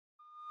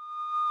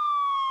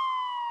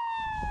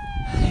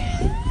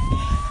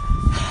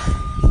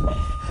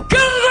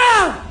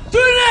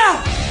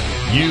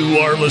You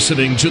are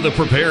listening to the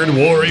Prepared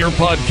Warrior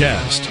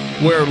Podcast,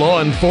 where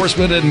law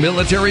enforcement and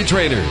military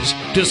trainers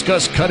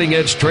discuss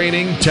cutting-edge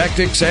training,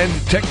 tactics, and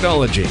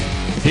technology.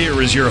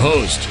 Here is your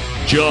host,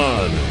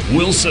 John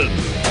Wilson.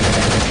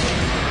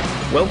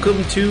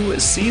 Welcome to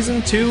Season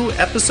 2,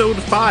 Episode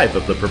 5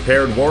 of the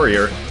Prepared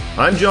Warrior.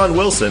 I'm John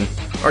Wilson.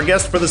 Our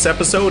guest for this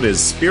episode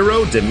is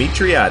Spiro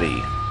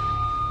Demetriadi.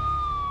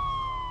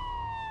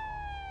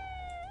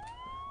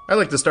 I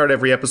like to start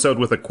every episode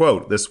with a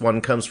quote. This one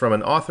comes from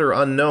an author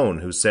unknown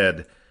who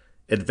said,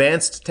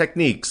 "Advanced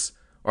techniques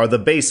are the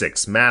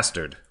basics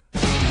mastered."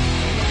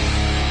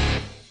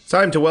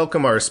 Time to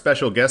welcome our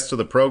special guest to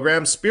the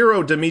program.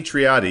 Spiro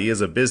Demetriadi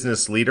is a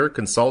business leader,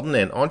 consultant,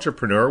 and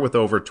entrepreneur with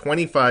over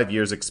 25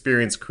 years'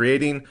 experience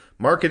creating,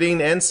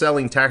 marketing, and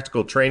selling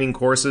tactical training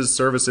courses,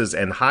 services,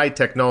 and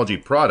high-technology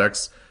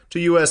products to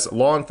U.S.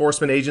 law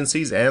enforcement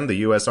agencies and the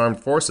U.S. Armed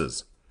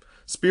Forces.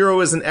 Spiro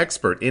is an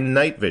expert in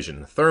night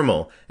vision,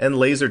 thermal, and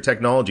laser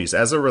technologies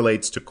as it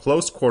relates to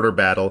close-quarter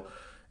battle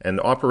and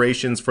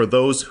operations for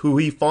those who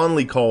he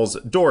fondly calls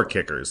door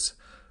kickers.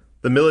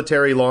 The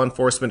military law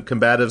enforcement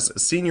combatives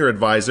senior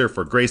advisor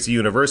for Gracie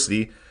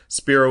University,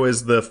 Spiro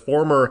is the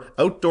former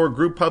outdoor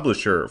group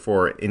publisher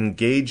for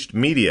Engaged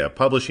Media,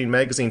 publishing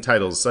magazine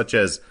titles such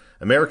as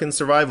American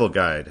Survival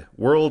Guide,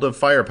 World of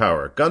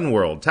Firepower, Gun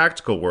World,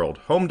 Tactical World,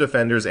 Home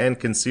Defenders, and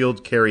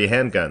Concealed Carry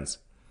Handguns.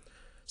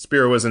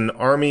 Spiro is an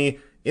Army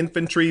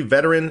infantry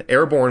veteran,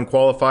 Airborne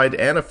Qualified,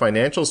 and a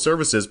financial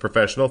services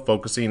professional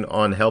focusing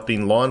on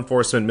helping law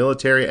enforcement,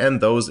 military, and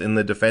those in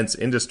the defense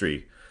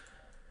industry.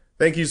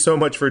 Thank you so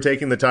much for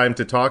taking the time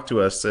to talk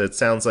to us. It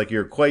sounds like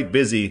you're quite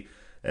busy,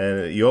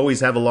 and you always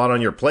have a lot on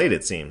your plate,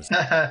 it seems.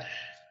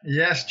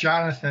 Yes,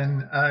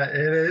 Jonathan,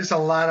 it is a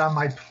lot on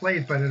my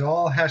plate, but it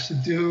all has to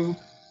do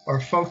or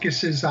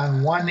focuses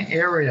on one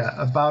area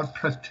about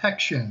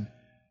protection,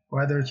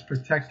 whether it's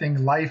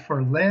protecting life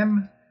or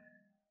limb,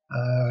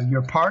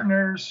 your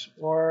partners,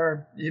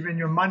 or even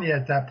your money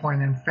at that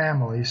point in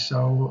family.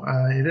 So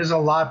it is a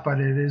lot, but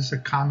it is a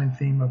common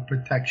theme of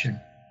protection.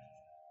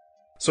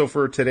 So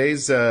for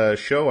today's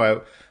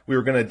show, we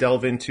were going to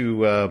delve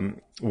into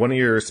one of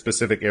your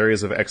specific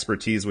areas of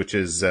expertise, which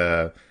is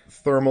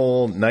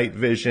thermal, night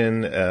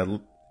vision,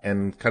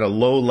 and kind of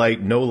low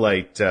light, no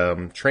light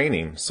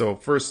training. So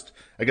first,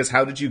 I guess,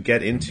 how did you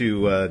get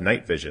into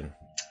night vision?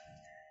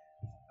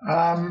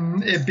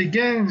 It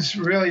begins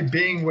really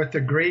being with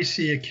the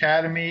Gracie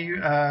Academy,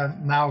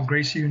 now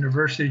Gracie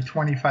University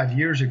 25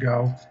 years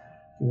ago,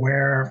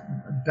 where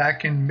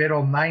back in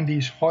middle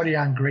 90s,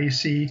 Handguns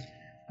Gracie,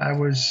 I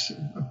was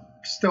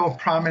still a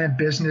prominent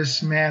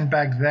businessman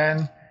back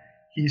then.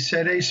 He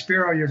said, "Hey,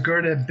 Spiro, you're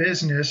good at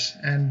business."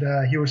 And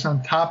he was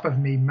on top of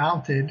me,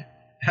 mounted,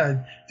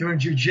 doing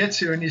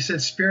jiu-jitsu. And he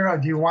said, "Spiro,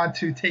 do you want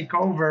to take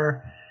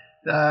over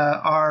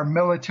our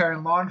military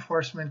and law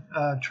enforcement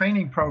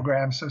training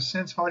program?" So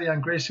since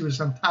Handguns Gracie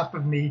was on top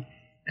of me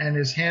and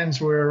his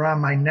hands were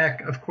around my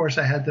neck, of course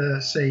I had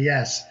to say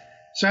yes.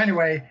 So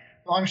anyway,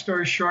 long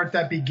story short,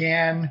 that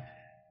began,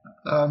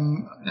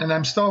 and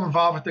I'm still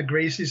involved with the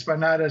Gracies, but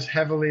not as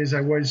heavily as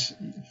I was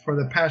for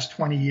the past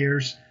 20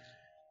 years,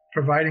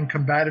 providing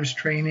combatives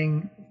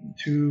training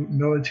to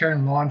military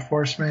and law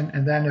enforcement,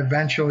 and then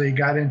eventually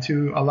got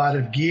into a lot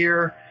of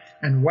gear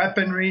and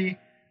weaponry.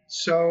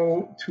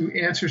 So to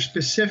answer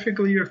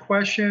specifically your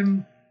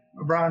question,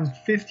 around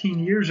 15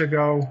 years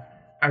ago,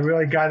 I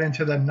really got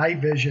into the night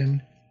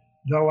vision,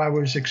 though I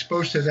was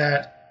exposed to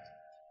that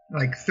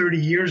like 30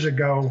 years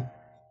ago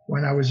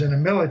when I was in the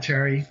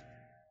military.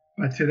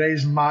 But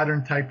today's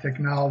modern type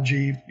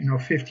technology,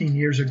 15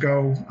 years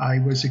ago, I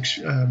was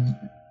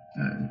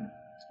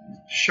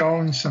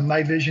shown some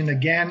night vision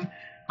again.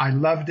 I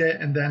loved it,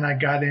 and then I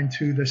got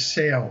into the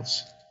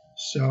sales.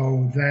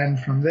 So then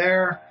from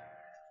there,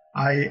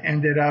 I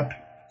ended up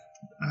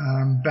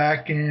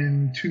back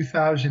in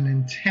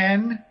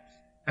 2010,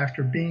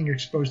 after being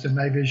exposed to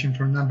night vision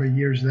for a number of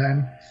years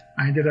then,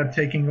 I ended up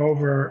taking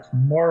over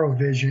Moro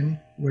Vision,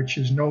 which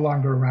is no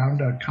longer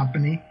around, a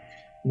company,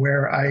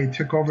 where I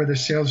took over the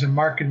sales and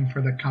marketing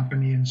for the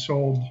company and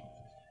sold,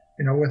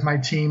 with my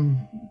team,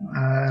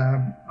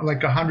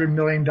 like $100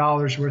 million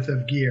worth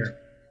of gear.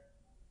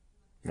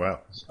 Wow.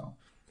 So,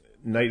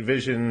 night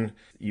vision,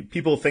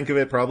 people think of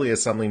it probably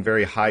as something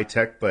very high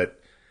tech, but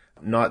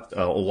not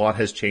a lot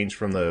has changed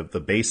from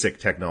the basic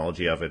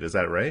technology of it. Is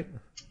that right?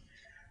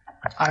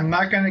 I'm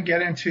not going to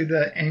get into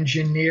the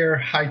engineer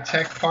high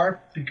tech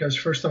part because,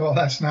 first of all,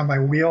 that's not my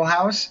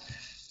wheelhouse.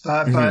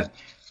 But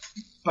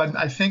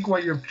I think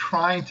what you're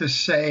trying to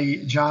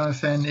say,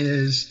 Jonathan,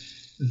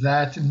 is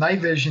that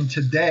night vision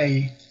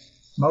today,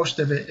 most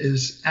of it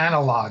is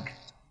analog.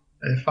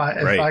 If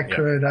I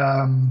could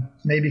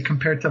maybe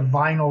compare it to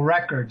vinyl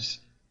records,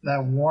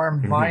 that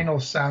warm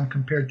vinyl sound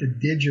compared to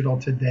digital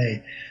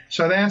today.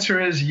 So the answer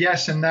is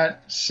yes, in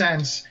that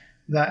sense,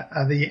 that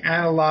the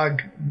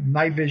analog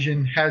night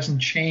vision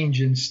hasn't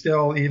changed, and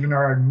still even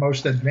our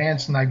most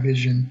advanced night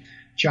vision,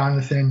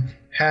 Jonathan,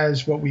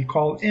 has what we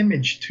call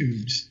image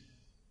tubes.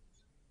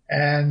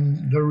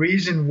 And the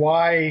reason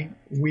why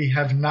we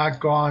have not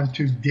gone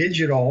to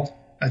digital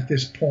at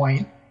this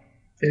point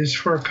is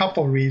for a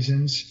couple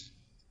reasons.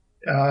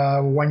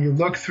 When you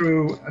look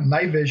through a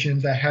night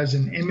vision that has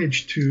an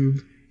image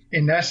tube,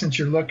 in essence,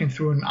 you're looking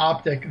through an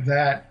optic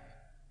that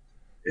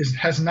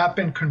has not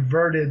been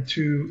converted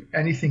to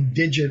anything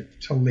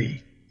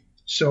digitally.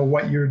 So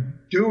what you're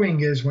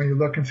doing is when you're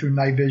looking through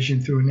night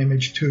vision through an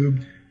image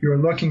tube, you're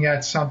looking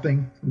at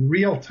something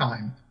real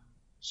time.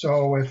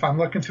 So if I'm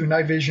looking through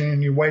night vision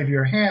and you wave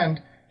your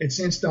hand, it's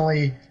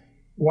instantly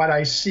what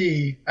I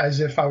see as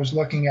if I was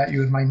looking at you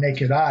with my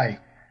naked eye.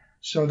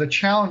 So the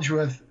challenge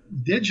with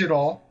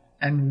digital,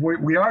 and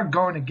we are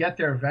going to get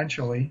there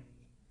eventually.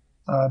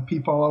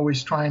 People are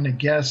always trying to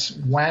guess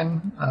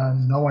when.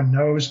 No one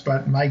knows,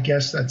 but my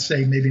guess, I'd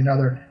say maybe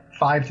another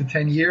 5 to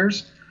 10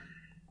 years.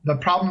 The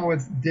problem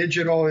with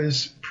digital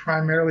is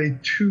primarily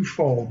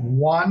twofold.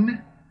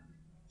 One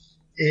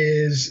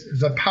is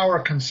the power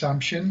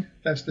consumption.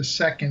 That's the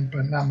second,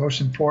 but not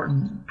most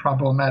important,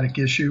 problematic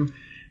issue,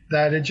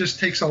 that it just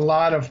takes a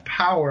lot of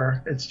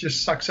power. It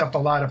just sucks up a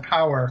lot of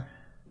power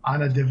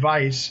on a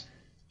device.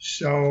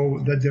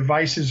 So the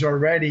devices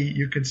already,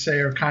 you could say,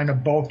 are kind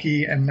of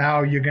bulky, and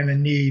now you're going to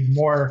need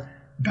more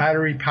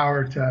battery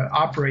power to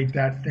operate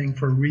that thing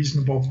for a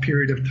reasonable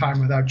period of time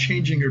without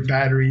changing your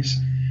batteries.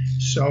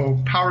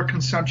 So power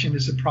consumption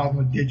is a problem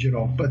with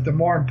digital. But the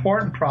more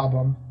important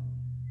problem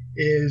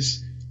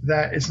is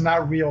that it's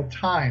not real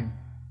time.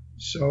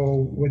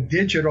 So with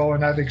digital,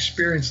 and I've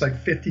experienced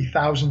like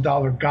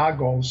 $50,000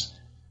 goggles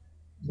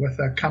with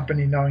a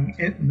company known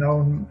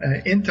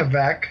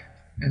Intevec,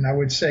 and I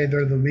would say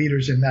they're the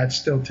leaders in that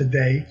still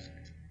today,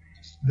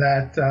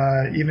 that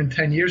even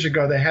 10 years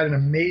ago, they had an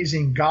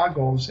amazing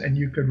goggles, and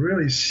you could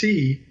really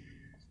see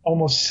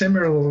almost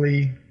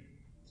similarly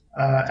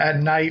at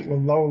night with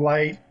low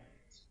light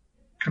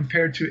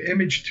compared to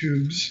image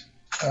tubes,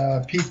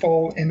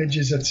 people,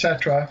 images,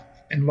 etc.,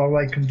 in low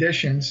light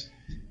conditions.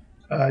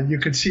 You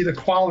could see the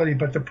quality,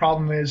 but the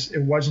problem is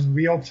it wasn't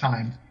real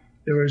time.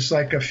 There was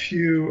like a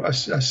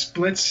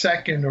split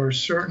second or a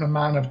certain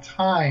amount of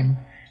time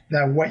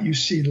that what you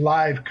see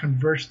live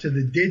converts to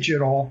the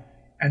digital,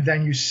 and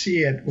then you see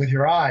it with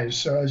your eyes.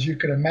 So as you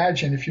could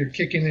imagine, if you're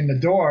kicking in the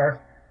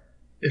door,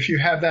 if you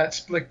have that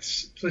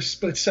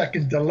split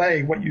second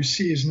delay, what you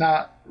see is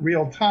not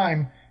real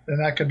time, then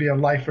that could be a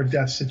life or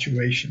death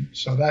situation.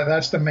 So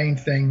that's the main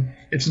thing.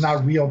 It's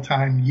not real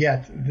time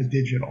yet, the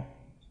digital.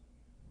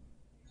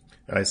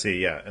 I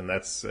see, yeah. And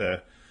that's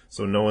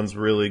so no one's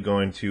really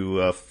going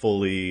to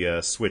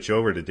fully switch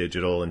over to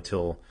digital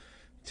until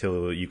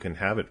you can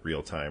have it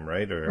real time,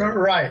 right?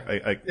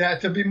 Right. Yeah,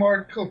 to be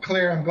more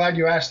clear, I'm glad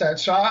you asked that.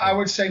 So I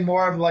would say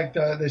more of like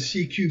the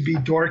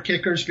CQB door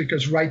kickers,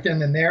 because right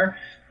then and there,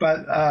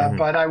 but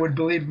I would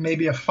believe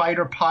maybe a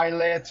fighter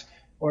pilot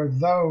or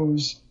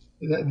those,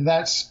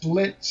 that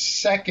split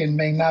second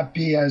may not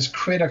be as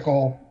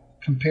critical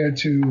compared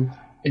to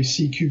a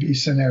CQB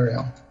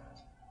scenario.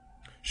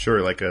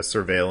 Sure, like a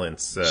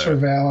surveillance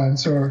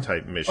or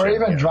type mission, or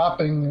even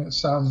dropping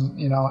some,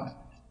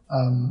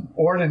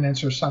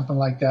 ordnance or something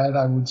like that.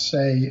 I would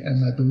say,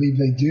 and I believe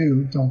they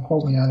do. Don't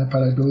quote me on it,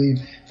 but I believe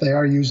they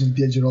are using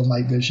digital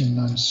night vision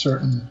on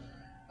certain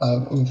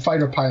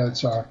fighter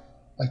pilots are,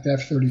 like the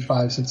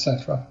F-35s,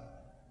 etc.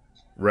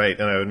 Right,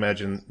 and I would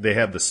imagine they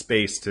have the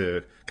space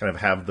to kind of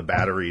have the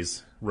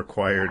batteries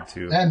required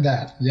to, and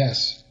that,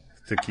 yes,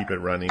 to keep it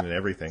running and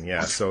everything.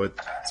 Yeah, so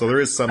there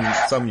is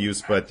some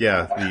use, but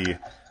yeah,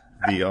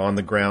 the on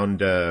the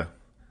ground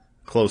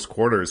close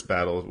quarters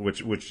battle,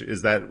 which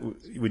is that,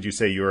 would you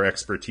say your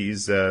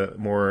expertise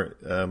more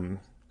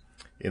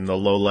in the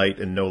low light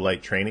and no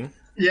light training?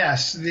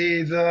 Yes,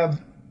 I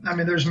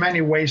mean, there's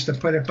many ways to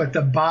put it, but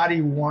the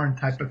body worn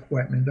type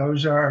equipment,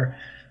 those are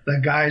the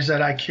guys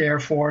that I care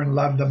for and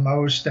love the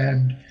most,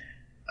 and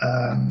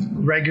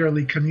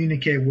regularly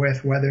communicate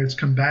with, whether it's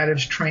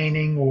combatives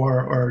training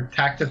or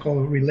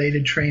tactical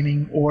related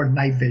training or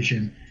night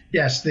vision.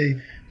 Yes,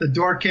 the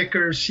door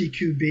kickers,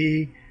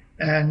 CQB,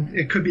 and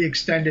it could be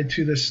extended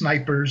to the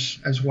snipers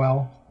as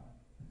well.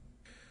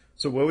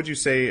 So what would you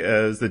say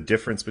is the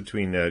difference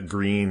between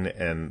green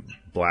and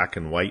black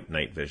and white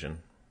night vision?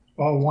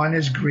 Well, one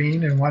is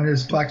green and one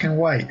is black and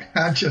white.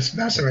 I'm just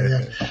messing with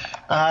you.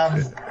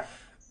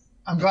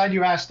 I'm glad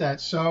you asked that.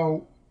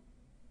 So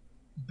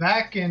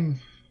back in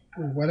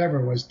whatever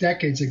it was,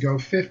 decades ago,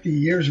 50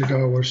 years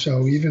ago or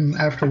so, even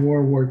after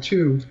World War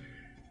II,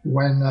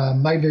 when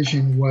night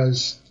vision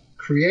was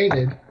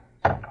created,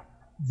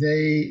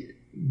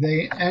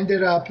 they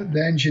ended up,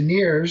 the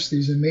engineers,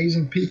 these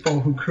amazing people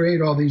who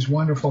create all these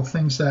wonderful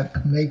things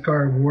that make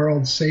our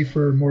world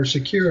safer, more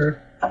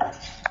secure,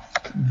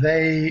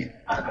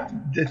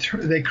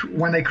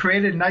 when they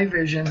created night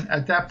vision,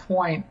 at that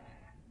point,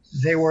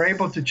 they were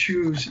able to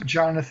choose,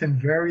 Jonathan,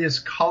 various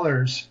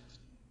colors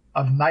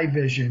of night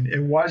vision.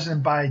 It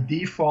wasn't by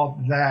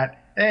default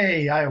that,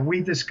 hey,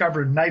 we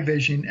discovered night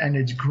vision and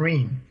it's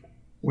green,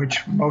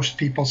 which most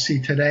people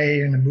see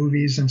today in the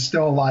movies, and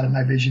still a lot of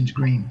night vision's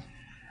green.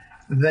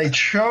 They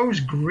chose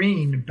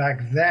green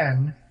back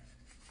then,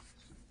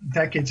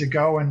 decades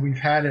ago, and we've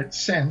had it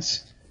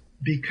since,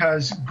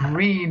 because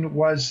green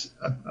was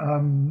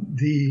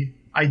the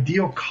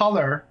ideal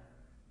color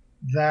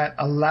that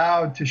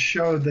allowed to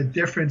show the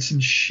difference in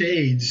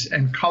shades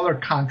and color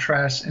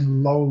contrast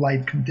in low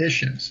light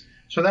conditions.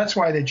 So that's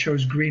why they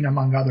chose green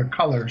among other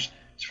colors.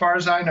 As far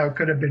as I know, it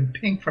could have been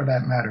pink for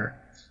that matter.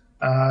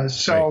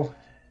 Right.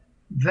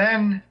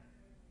 Then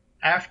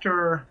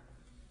after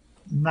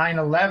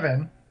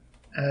 9/11,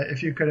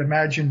 if you could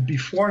imagine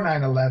before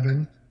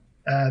 9/11,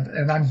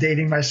 and I'm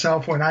dating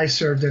myself when I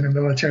served in the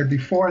military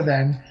before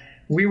then,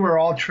 we were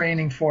all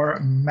training for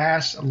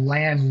mass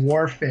land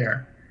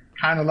warfare,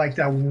 kind of like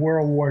that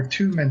World War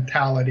II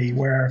mentality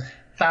where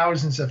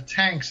thousands of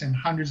tanks and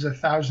hundreds of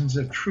thousands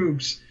of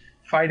troops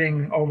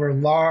fighting over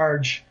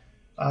large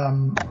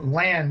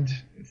land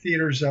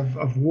theaters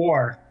of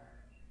war.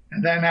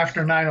 And then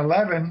after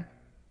 9/11,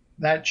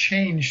 that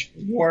changed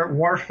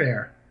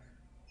warfare.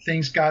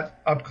 Things got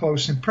up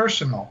close and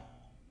personal.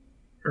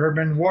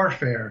 Urban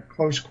warfare,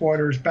 close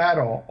quarters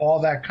battle,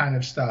 all that kind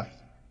of stuff.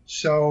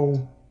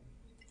 So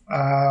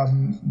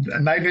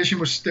night vision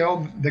was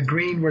still, the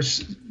green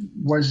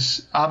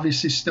was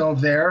obviously still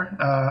there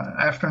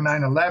after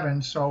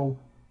 9/11. So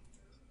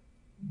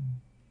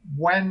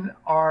when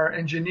our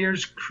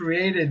engineers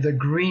created the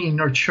green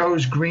or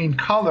chose green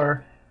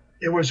color,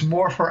 it was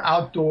more for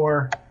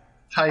outdoor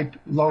type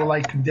low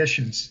light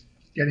conditions,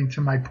 getting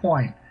to my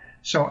point.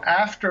 So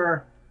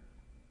after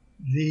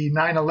the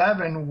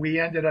 9/11, we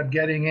ended up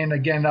getting in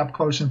again up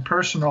close and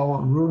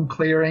personal, room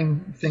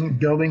clearing,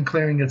 building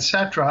clearing,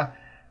 etc.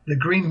 The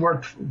green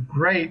worked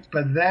great,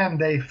 but then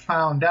they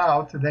found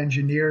out, the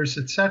engineers,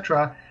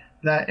 etc.,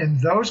 that in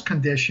those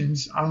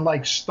conditions,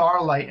 unlike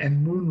starlight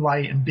and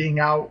moonlight and being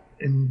out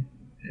in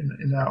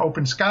the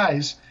open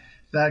skies,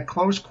 that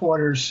close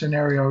quarters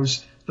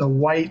scenarios, the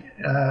white,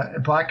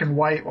 black and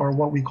white, or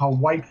what we call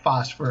white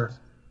phosphor,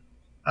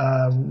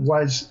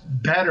 was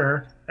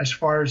better as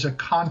far as a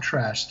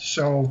contrast.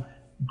 So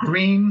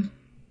green,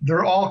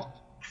 they're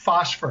all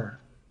phosphor.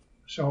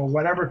 So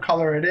whatever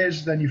color it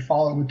is, then you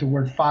follow it with the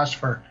word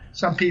phosphor.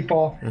 Some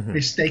people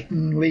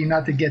mistakenly,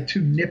 not to get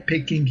too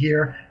nitpicking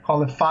here,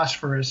 call it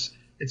phosphorus.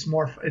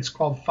 It's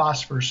called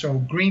phosphor. So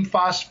green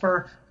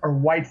phosphor or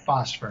white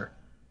phosphor.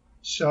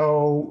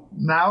 So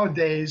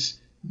nowadays,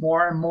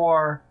 more and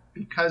more,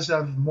 because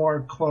of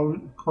more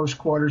close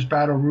quarters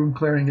battle, room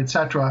clearing,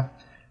 etc.,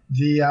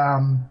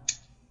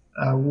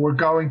 we're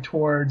going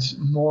towards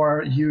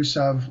more use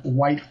of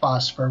white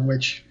phosphor,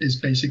 which is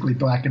basically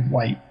black and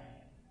white.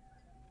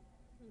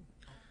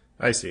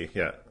 I see.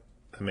 Yeah,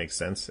 that makes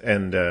sense.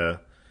 And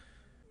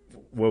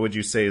what would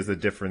you say is the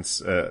difference?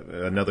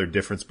 Another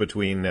difference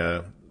between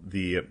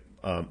the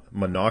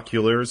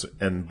monoculars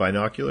and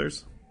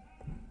binoculars?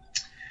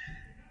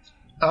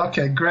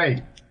 Okay,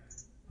 great.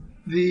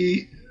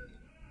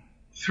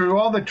 Through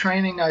all the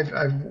training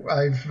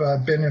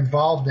I've been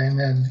involved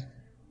in,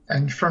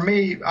 and for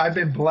me, I've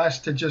been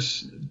blessed to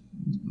just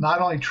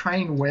not only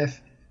train with,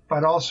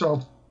 but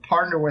also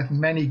partner with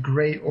many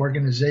great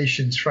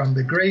organizations, from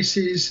the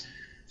Gracies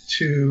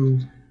to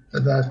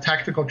the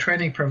tactical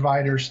training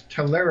providers,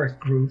 Telerik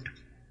Group,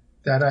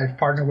 that I've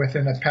partnered with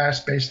in the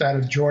past, based out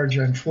of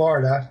Georgia and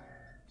Florida.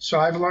 So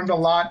I've learned a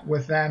lot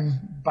with them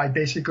by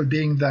basically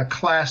being the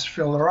class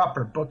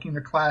filler-upper, booking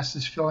the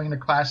classes, filling the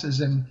classes,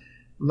 and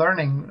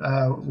learning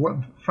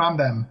from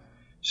them.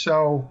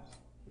 So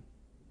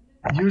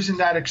using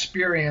that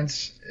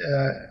experience,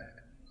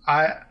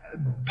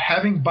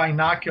 having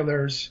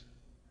binoculars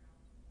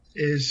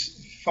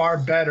is far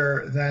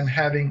better than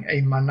having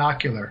a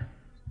monocular.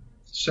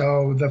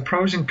 So the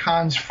pros and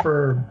cons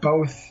for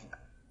both,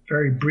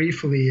 very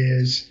briefly,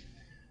 is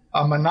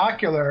a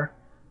monocular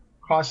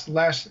costs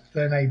less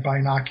than a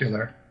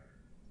binocular.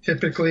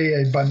 Typically,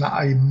 a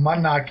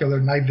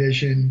monocular night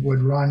vision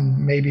would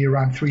run maybe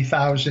around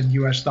 $3,000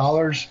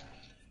 US,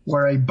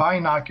 where a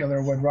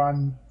binocular would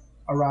run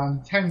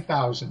around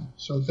 10,000.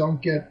 So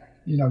don't get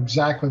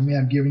exactly me.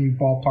 I'm giving you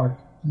ballpark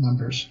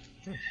numbers.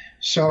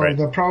 So right.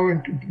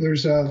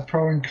 There's a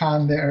pro and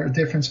con there,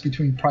 difference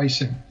between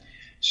pricing.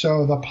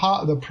 So the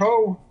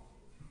pro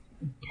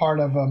part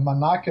of a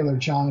monocular,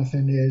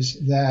 Jonathan,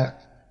 is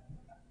that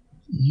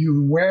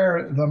you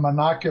wear the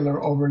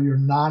monocular over your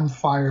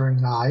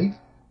non-firing eye,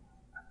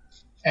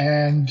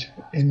 and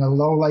in a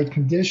low light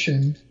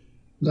condition,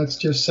 let's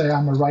just say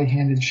I'm a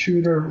right-handed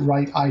shooter,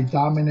 right eye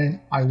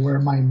dominant, I wear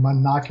my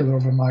monocular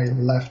over my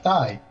left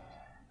eye.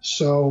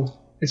 So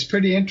it's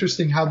pretty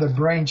interesting how the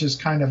brain just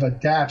kind of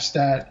adapts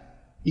that.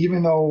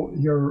 Even though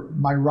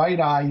my right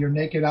eye, your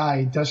naked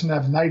eye, doesn't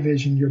have night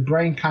vision, your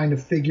brain kind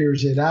of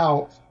figures it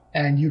out,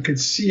 and you could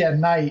see at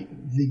night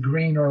the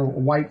green or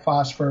white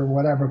phosphor,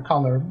 whatever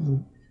color.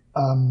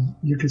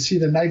 You could see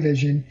the night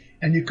vision,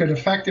 and you could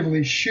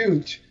effectively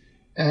shoot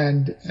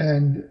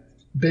and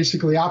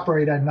basically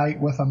operate at night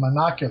with a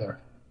monocular.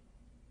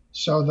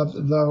 So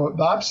the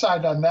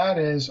upside on that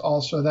is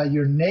also that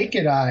your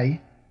naked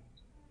eye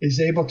is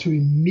able to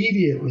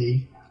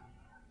immediately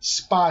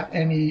spot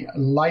any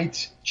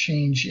light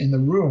change in the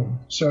room.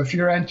 So if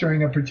you're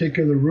entering a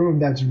particular room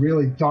that's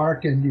really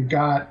dark and you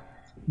got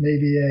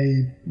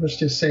maybe let's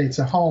just say it's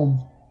a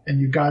home, and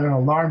you got an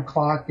alarm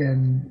clock,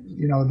 and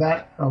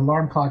that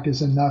alarm clock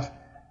is enough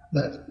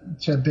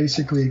to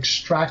basically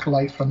extract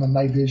light from the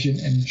night vision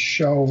and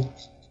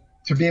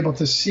to be able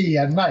to see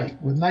at night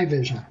with night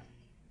vision.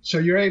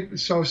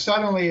 So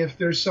suddenly, if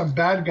there's some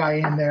bad guy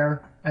in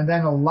there, and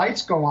then the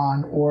lights go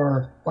on,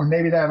 or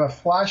maybe they have a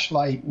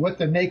flashlight, with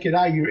the naked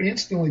eye, you're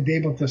instantly be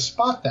able to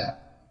spot that.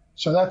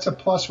 So that's a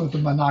plus with the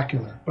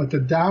monocular. But the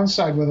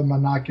downside with a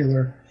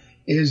monocular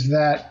is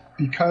that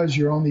because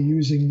you're only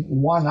using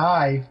one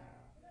eye,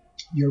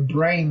 your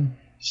brain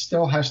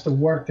still has to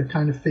work to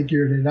kind of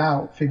figure it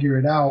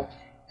out,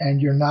 and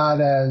you're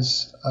not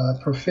as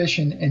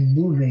proficient in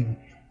moving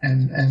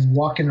and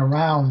walking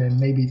around and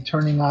maybe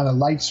turning on a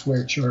light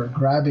switch or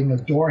grabbing a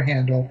door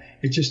handle.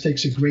 It just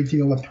takes a great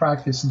deal of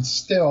practice, and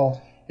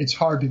still it's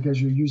hard because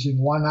you're using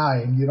one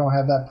eye and you don't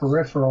have that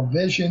peripheral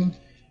vision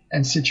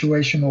and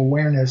situational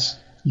awareness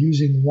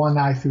using one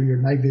eye through your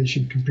night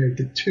vision compared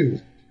to two.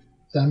 Does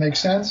that make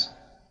sense?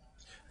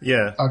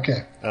 Yeah.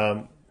 Okay.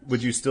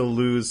 Would you still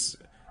lose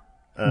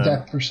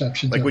depth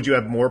perception? Like, would you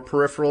have more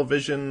peripheral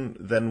vision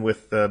than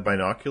with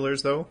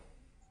binoculars, though?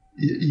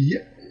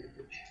 Yeah.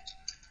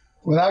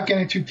 Without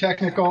getting too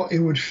technical, it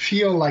would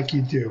feel like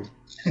you do.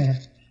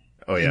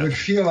 Oh, yeah. It would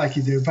feel like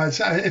you do. But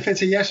if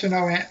it's a yes or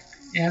no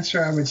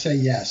answer, I would say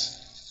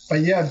yes.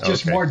 But you have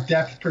just more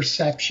depth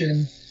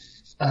perception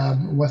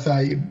with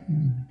a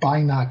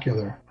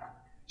binocular.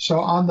 So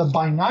on the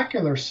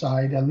binocular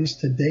side, at least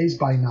today's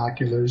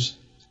binoculars,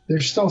 they're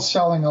still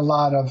selling a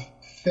lot of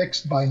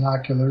fixed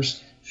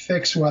binoculars.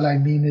 Fixed, what I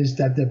mean is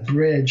that the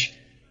bridge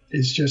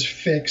is just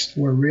fixed,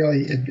 where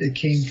really it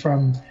came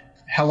from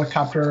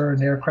helicopter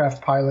and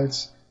aircraft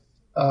pilots,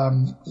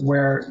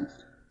 where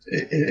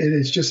it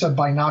is just a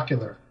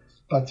binocular.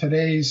 But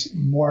today's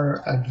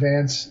more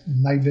advanced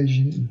night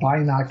vision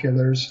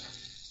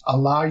binoculars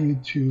allow you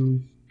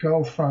to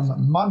go from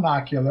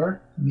monocular,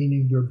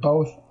 meaning they're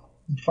both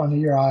in front of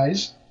your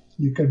eyes.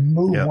 You could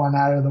move one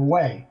out of the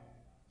way.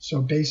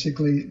 So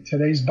basically,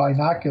 today's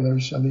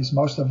binoculars, at least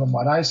most of them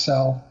what I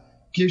sell,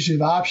 gives you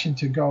the option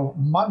to go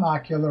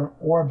monocular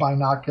or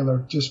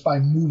binocular just by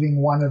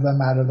moving one of them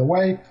out of the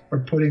way or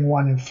putting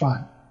one in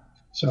front.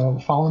 So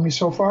follow me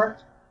so far?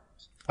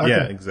 Okay.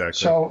 Yeah, exactly.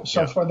 So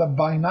for the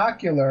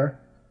binocular,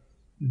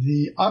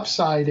 the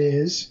upside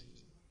is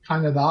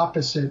kind of the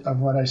opposite of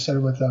what I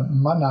said with the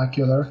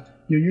monocular.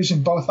 You're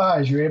using both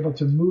eyes. You're able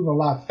to move a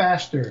lot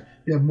faster.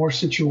 You have more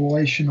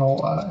situational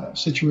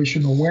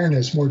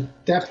awareness, more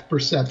depth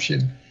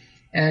perception.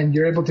 And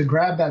you're able to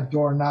grab that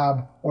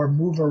doorknob or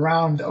move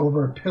around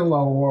over a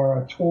pillow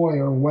or a toy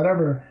or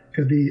whatever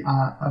could be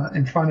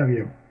in front of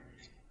you.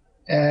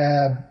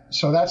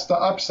 So that's the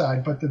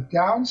upside. But the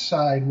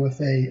downside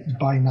with a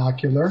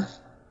binocular,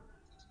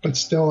 but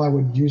still I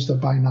would use the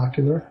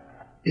binocular,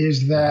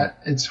 is that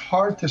it's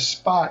hard to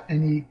spot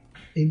any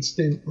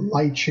instant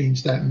light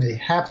change that may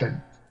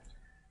happen.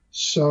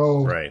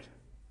 So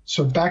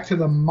back to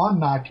the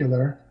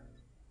monocular.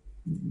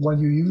 When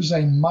you use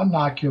a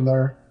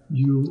monocular,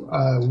 you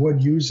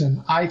would use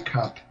an eye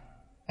cup,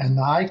 and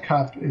the eye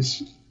cup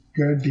is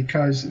good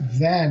because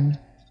then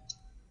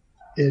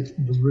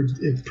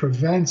it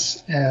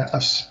prevents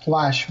a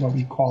splash, what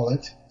we call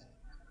it,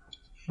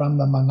 from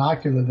the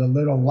monocular. The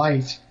little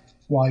light,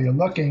 while you're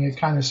looking, it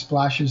kind of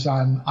splashes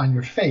on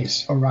your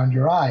face, around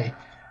your eye.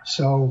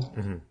 So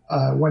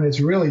when it's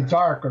really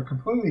dark or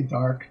completely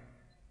dark,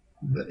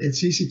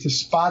 it's easy to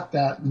spot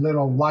that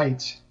little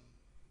light.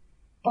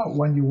 But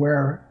when you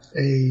wear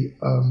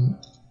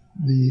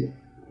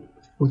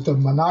with the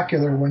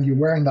monocular, when you're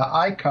wearing the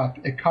eye cup,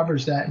 it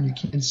covers that and you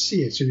can't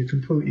see it, so you're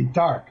completely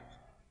dark.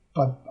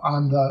 But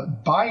on the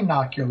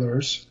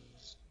binoculars,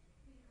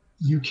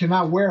 you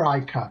cannot wear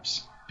eye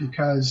cups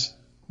because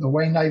the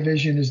way night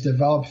vision is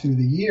developed through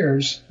the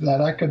years,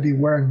 that I could be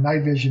wearing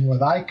night vision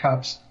with eye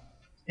cups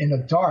in the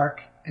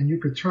dark, and you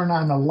could turn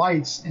on the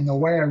lights in a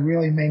way I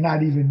really may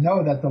not even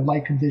know that the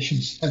light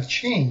conditions have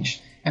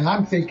changed. And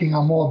I'm thinking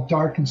I'm all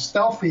dark and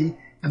stealthy,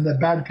 and the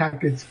bad guy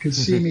could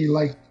see me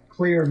like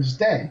clear as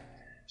day.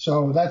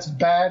 So that's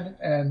bad,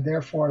 and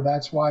therefore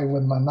that's why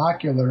with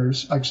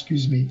binoculars,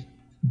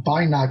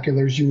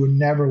 you would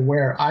never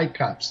wear eye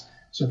cups.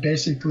 So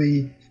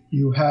basically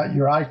you have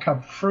your eye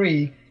cup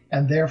free,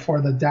 and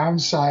therefore the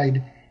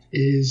downside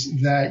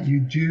is that you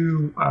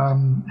do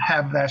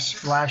have that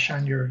splash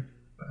on your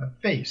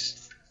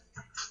face.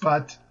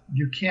 But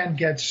you can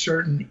get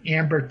certain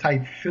amber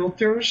type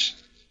filters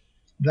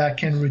that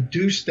can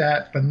reduce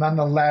that, but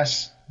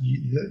nonetheless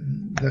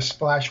the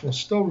splash will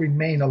still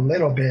remain a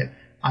little bit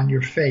on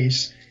your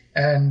face.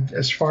 And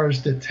as far as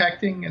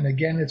detecting, and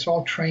again, it's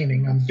all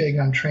training. I'm big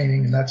on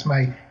training, and that's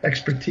my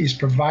expertise,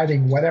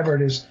 providing whatever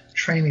it is,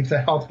 training to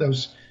help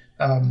those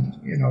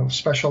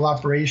special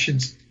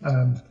operations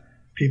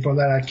people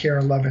that I care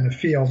and love in the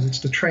field. It's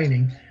the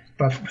training.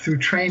 But through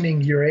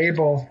training, you're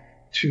able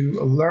to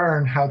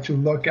learn how to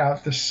look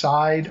out the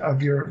side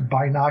of your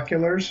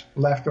binoculars,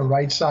 left or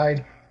right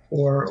side,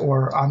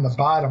 or on the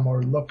bottom,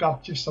 or look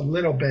up just a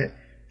little bit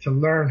to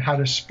learn how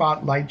to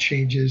spot light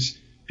changes,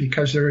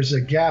 because there is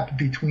a gap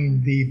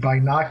between the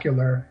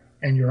binocular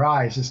and your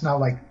eyes. It's not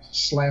like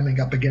slamming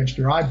up against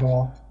your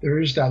eyeball. There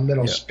is that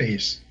little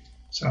space.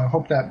 So I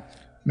hope that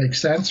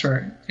makes sense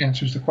or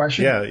answers the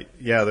question.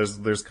 Yeah.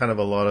 There's kind of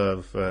a lot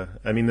of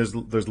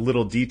there's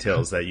little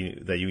details that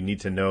you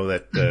need to know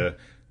that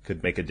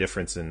could make a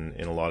difference in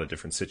a lot of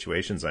different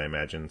situations, I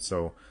imagine.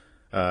 So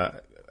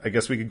I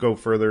guess we could go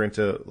further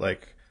into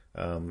like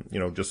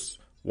just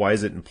why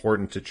is it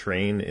important to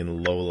train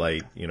in low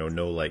light,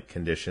 no light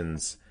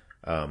conditions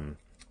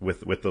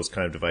with those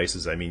kind of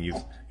devices. I mean,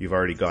 you've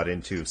already got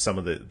into some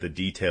of the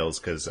details,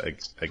 because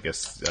I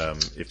guess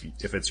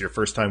if it's your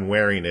first time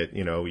wearing it,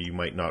 you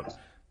might not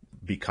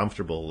be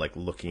comfortable like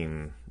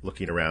looking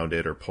around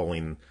it or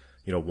pulling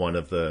one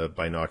of the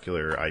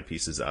binocular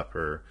eyepieces up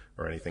or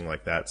anything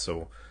like that.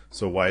 So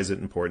why is it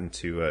important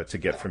to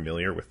get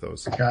familiar with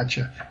those?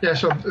 Gotcha. Yeah.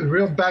 So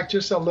real back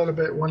just a little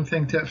bit. One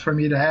thing for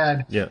me to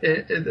add. Yeah.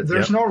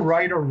 There's no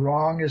right or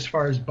wrong as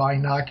far as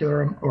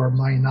binocular or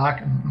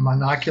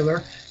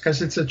monocular,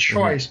 because it's a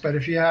choice. Mm-hmm. But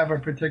if you have a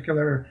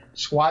particular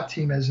SWAT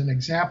team as an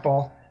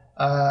example,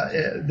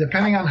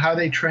 depending on how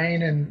they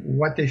train and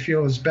what they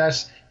feel is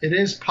best, it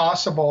is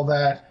possible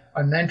that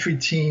an entry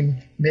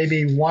team,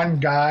 maybe one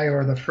guy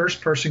or the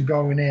first person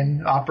going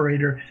in,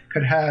 operator,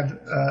 could have,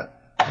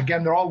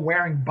 again, they're all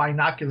wearing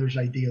binoculars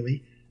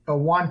ideally, but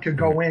one could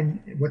go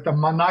in with the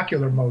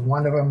monocular mode.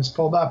 One of them is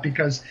pulled up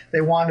because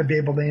they want to be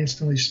able to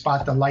instantly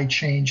spot the light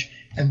change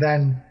and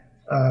then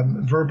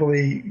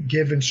verbally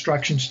give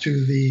instructions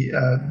to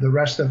the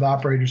rest of the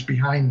operators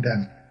behind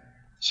them.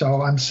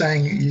 So I'm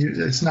saying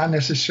it's not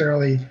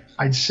necessarily,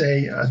 I'd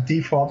say, a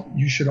default.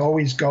 You should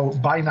always go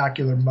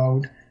binocular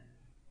mode,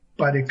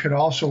 but it could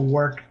also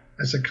work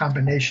as a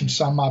combination.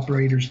 Some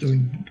operators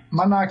doing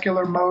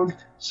monocular mode,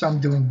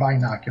 some doing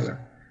binocular.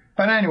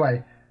 But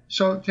anyway,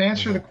 so to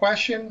answer the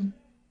question,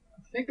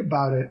 think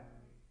about it.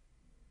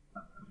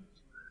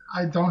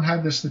 I don't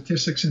have the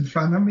statistics in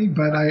front of me,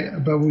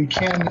 but we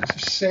can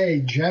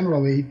say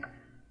generally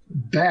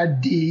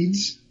bad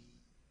deeds,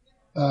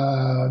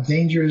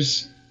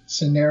 dangerous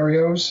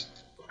scenarios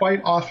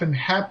quite often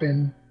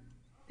happen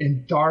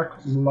in dark,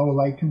 low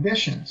light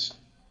conditions.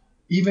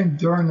 Even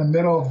during the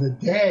middle of the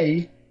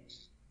day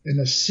in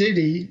a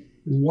city,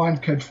 one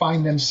could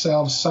find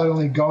themselves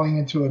suddenly going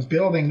into a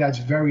building that's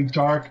very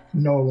dark,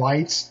 no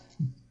lights,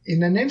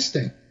 in an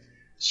instant.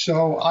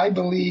 So I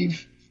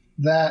believe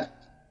that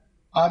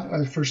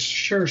for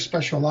sure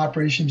special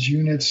operations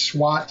units,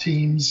 SWAT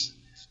teams,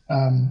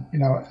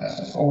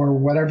 or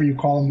whatever you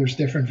call them, there's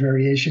different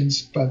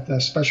variations, but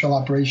special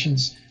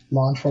operations,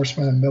 law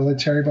enforcement, and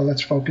military, but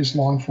let's focus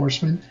law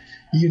enforcement.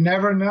 You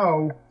never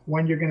know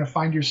when you're going to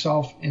find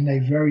yourself in a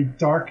very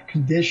dark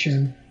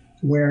condition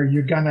where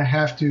you're going to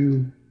have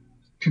to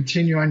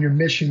continue on your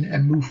mission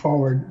and move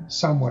forward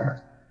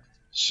somewhere.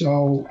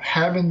 So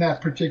having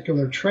that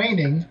particular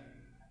training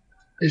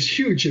is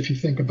huge if you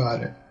think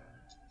about it.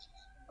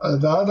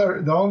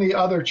 The only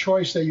other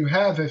choice that you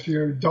have if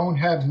you don't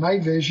have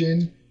night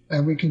vision,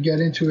 and we can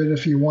get into it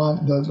if you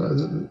want,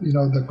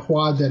 the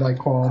quad that I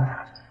call,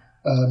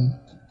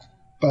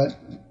 but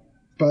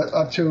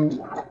up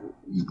to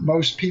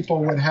most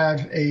people would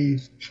have a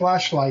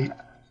flashlight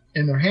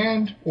in their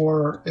hand,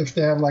 or if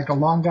they have like a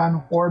long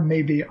gun, or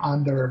maybe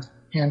on their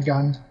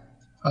handgun,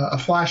 a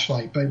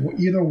flashlight. But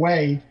either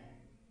way,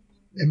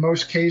 in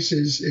most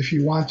cases, if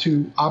you want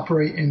to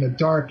operate in the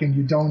dark and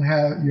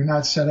you're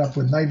not set up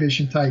with night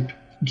vision type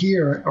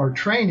gear or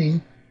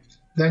training,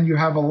 then you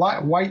have a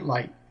white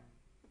light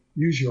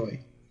usually.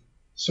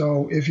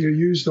 So if you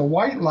use the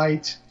white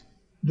light,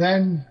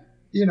 then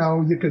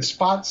you could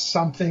spot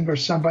something or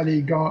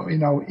somebody go,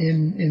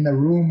 in the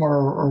room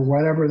or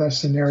whatever that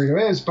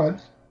scenario is.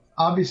 But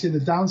obviously the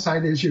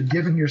downside is you're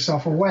giving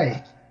yourself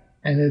away,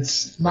 and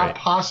it's not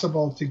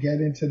possible to get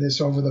into this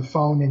over the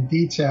phone in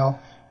detail.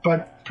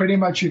 But pretty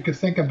much you could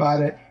think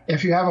about it.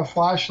 If you have a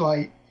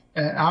flashlight,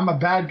 and I'm a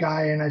bad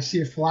guy and I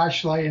see a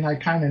flashlight and I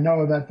kind of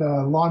know that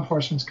the law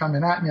enforcement's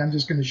coming at me, I'm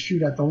just going to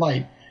shoot at the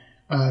light.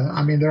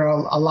 There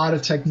are a lot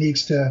of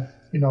techniques to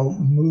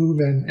move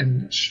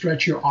and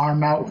stretch your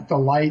arm out with the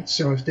light.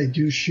 So if they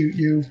do shoot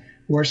you,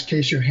 worst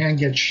case, your hand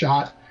gets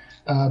shot.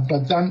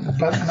 But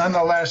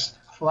nonetheless,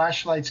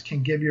 flashlights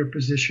can give your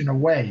position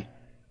away.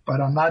 But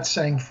I'm not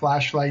saying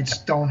flashlights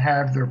don't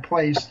have their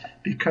place,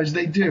 because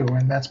they do,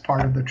 and that's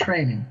part of the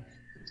training.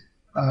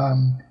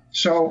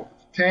 So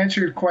to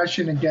answer your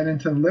question and get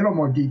into a little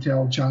more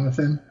detail,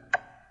 Jonathan,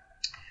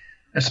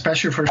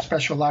 especially for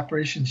special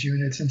operations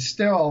units, and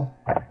still,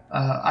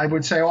 I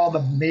would say all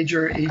the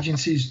major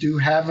agencies do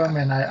have them,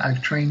 and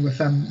I've trained with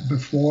them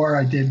before.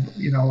 I did,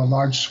 a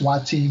large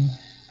SWAT team,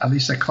 at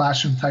least a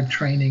classroom type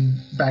training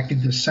back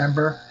in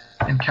December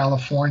in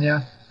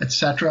California,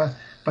 etc.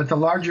 But the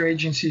larger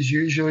agencies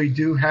usually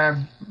do have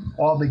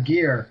all the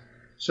gear.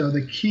 So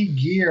the key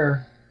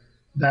gear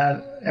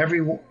that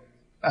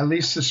at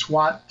least the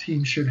SWAT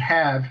team should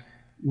have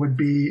would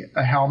be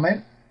a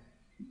helmet,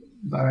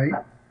 right?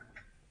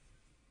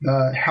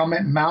 The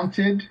helmet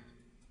mounted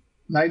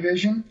night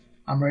vision.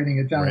 I'm writing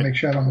it down to make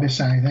sure I don't miss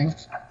anything.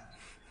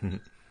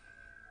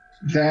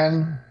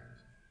 Then,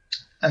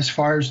 as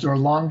far as their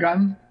long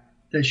gun,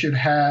 they should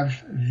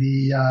have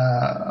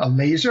a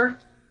laser.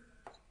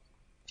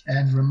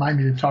 And remind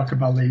me to talk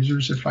about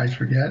lasers if I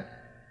forget.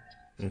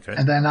 Okay.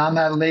 And then on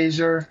that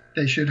laser,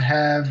 they should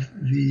have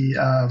the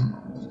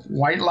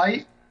white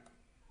light,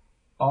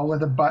 all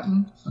with a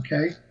button,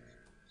 okay,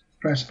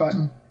 press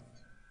button,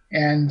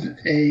 and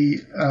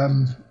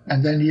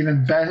and then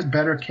even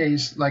better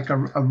case like a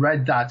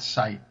red dot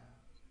sight.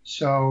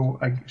 So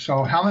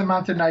helmet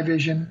mounted night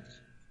vision,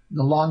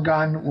 the long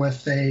gun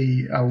with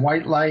a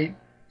white light,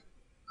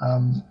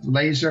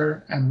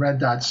 laser, and red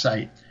dot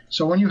sight.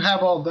 So when you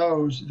have all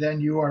those,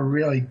 then you are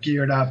really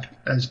geared up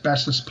as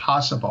best as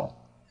possible.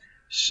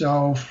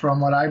 So from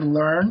what I've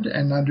learned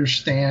and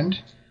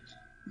understand,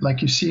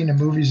 like you see in the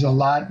movies a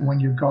lot, when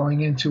you're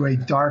going into a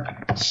dark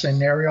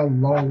scenario,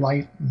 low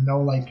light, no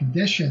light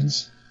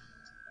conditions,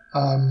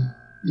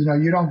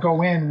 you don't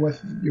go in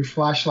with your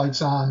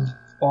flashlights on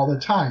all the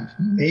time.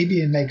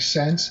 Maybe it makes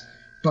sense,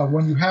 but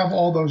when you have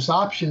all those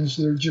options,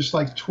 they're just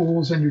like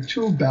tools in your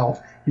tool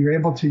belt. You're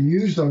able to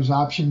use those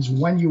options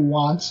when you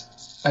want,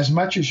 as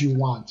much as you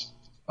want,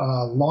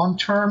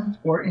 long-term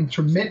or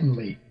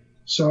intermittently.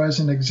 So as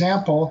an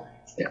example,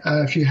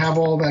 if you have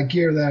all that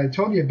gear that I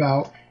told you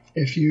about,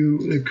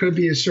 there could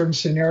be a certain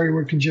scenario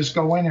where you can just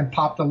go in and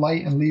pop the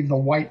light and leave the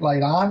white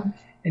light on,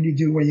 and you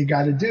do what you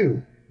got to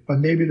do. But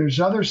maybe there's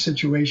other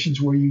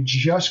situations where you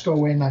just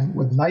go in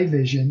with night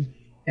vision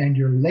and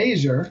your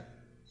laser,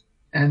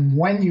 and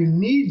when you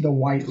need the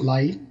white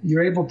light,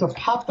 you're able to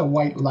pop the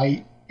white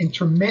light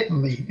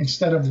intermittently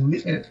instead of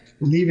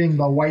leaving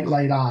the white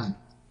light on.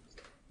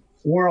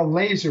 Or a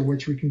laser,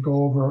 which we can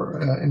go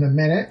over in a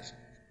minute.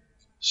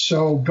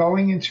 So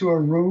going into a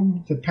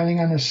room,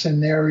 depending on the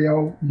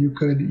scenario, you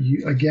could,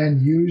 again,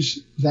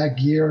 use that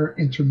gear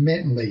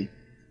intermittently.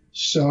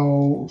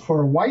 So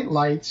for white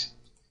light,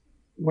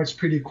 what's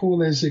pretty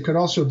cool is it could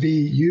also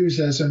be used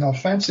as an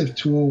offensive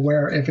tool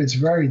where if it's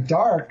very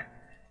dark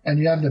and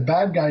you have the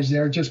bad guys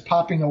there, just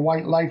popping a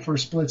white light for a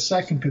split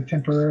second could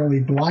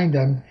temporarily blind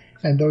them,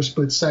 and those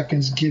split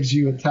seconds gives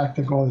you a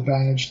tactical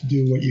advantage to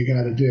do what you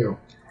got to do.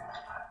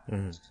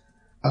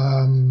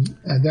 And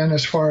then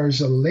as far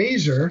as a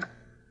laser,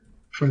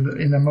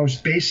 in the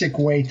most basic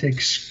way to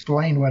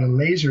explain what a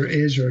laser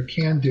is or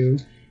can do,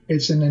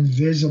 it's an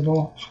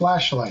invisible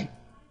flashlight.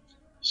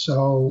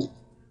 So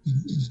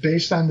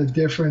based on the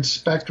different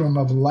spectrum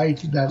of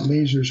light that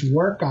lasers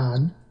work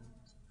on,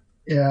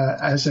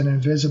 as an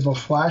invisible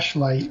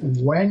flashlight,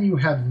 when you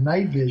have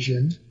night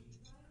vision,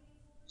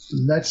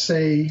 let's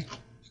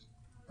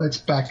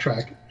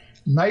backtrack.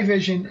 Night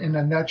vision in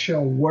a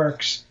nutshell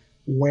works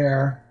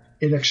where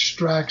it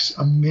extracts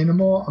a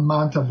minimal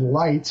amount of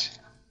light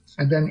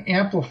and then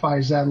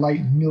amplifies that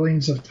light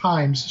millions of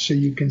times so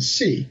you can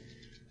see.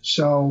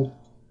 So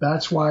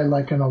that's why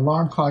like an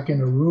alarm clock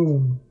in a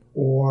room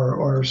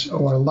or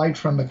a light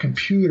from a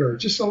computer,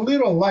 just a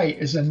little light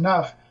is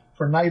enough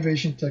for night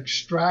vision to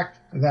extract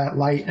that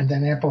light and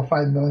then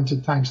amplify millions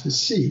of times to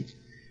see.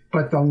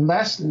 But the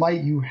less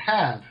light you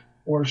have,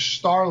 or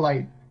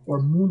starlight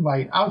or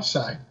moonlight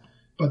outside,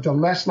 but the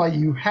less light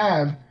you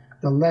have,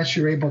 the less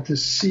you're able to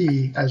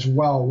see as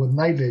well with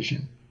night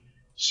vision.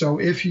 So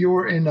if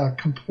you're in a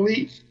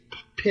complete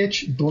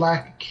pitch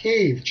black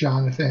cave,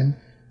 Jonathan,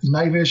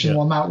 night vision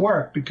will not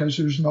work because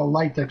there's no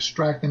light to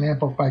extract and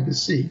amplify to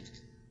see.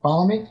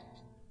 Follow me?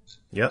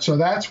 Yep. So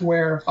that's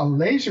where a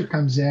laser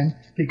comes in,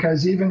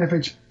 because even if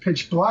it's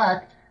pitch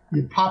black,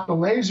 you pop the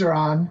laser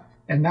on,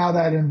 and now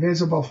that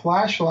invisible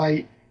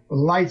flashlight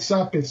lights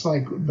up. It's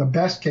like the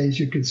best case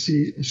you could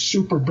see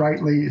super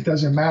brightly. It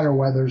doesn't matter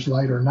whether there's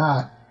light or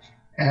not.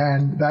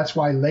 And that's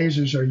why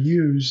lasers are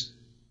used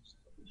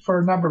for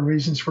a number of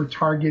reasons, for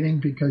targeting,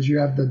 because you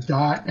have the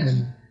dot,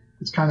 and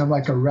it's kind of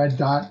like a red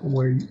dot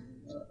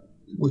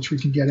which we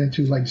can get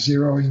into, like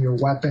zeroing your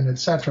weapon,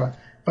 etc.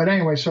 But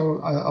anyway,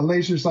 so a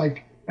laser is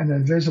like an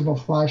invisible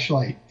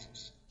flashlight.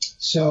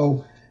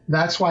 So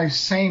that's why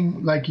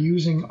same like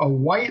using a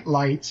white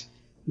light,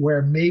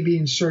 where maybe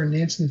in certain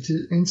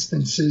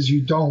instances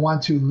you don't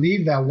want to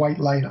leave that white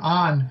light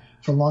on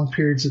for long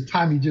periods of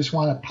time. You just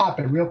want to pop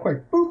it real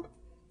quick, boop,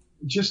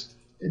 just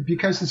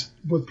because it's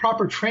with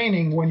proper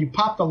training. When you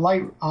pop the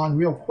light on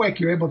real quick,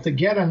 you're able to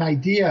get an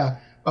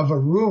idea of a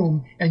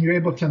room, and you're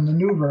able to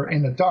maneuver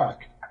in the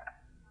dark.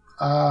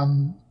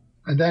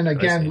 And then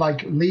again,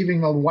 like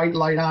leaving a white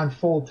light on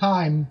full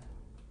time,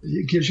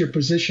 it gives your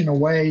position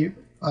away,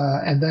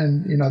 and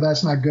then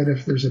that's not good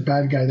if there's a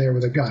bad guy there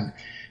with a gun.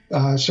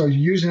 So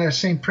using that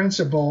same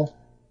principle,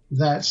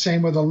 that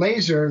same with a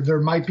laser, there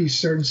might be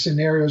certain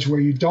scenarios where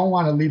you don't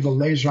want to leave the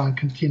laser on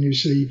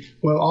continuously.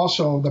 Well,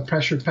 also the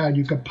pressure pad,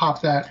 you could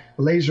pop that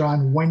laser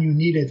on when you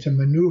need it to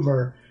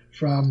maneuver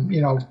from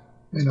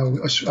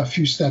a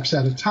few steps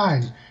at a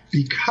time,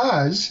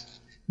 because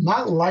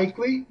not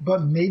likely,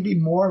 but maybe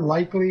more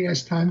likely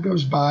as time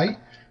goes by,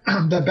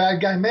 the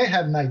bad guy may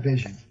have night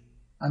vision.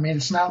 I mean,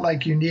 it's not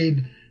like you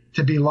need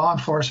to be law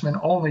enforcement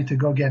only to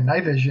go get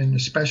night vision,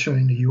 especially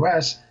in the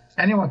U.S.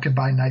 Anyone can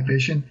buy night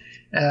vision.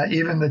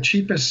 Even the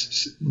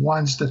cheapest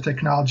ones, the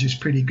technology is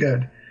pretty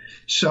good.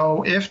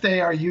 So if they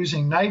are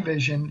using night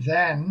vision,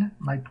 then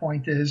my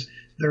point is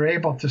they're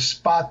able to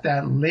spot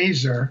that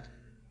laser,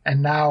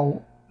 and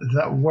now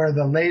where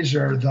the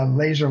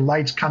laser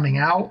light's coming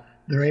out,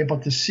 they're able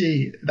to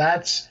see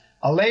that's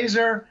a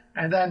laser,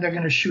 and then they're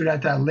going to shoot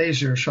at that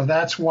laser. So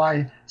that's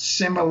why,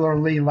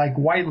 similarly, like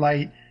white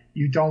light,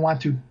 you don't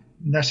want to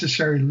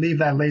necessarily leave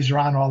that laser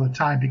on all the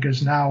time,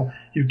 because now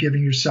you're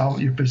giving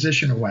yourself your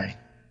position away.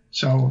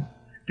 So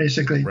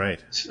basically,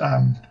 right.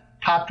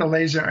 Pop the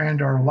laser and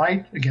or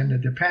light, again,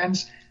 it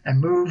depends, and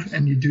move,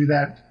 and you do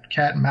that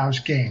cat and mouse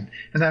game.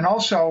 And then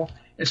also,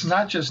 it's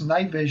not just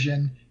night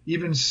vision,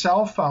 even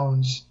cell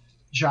phones,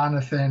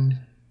 Jonathan,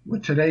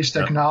 with today's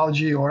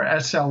technology or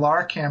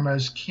SLR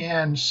cameras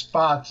can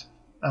spot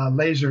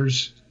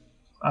lasers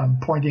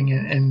pointing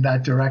in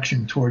that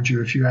direction towards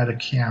you if you had a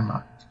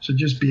camera. So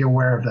just be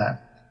aware of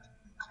that.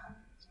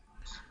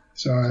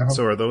 So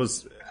are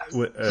those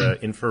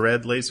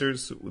infrared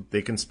lasers?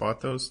 They can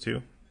spot those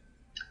too?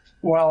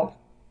 Well,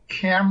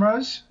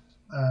 cameras,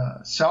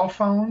 cell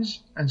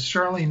phones, and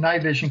certainly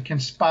night vision can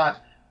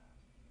spot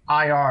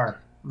IR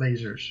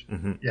lasers.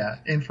 Mm-hmm. Yeah,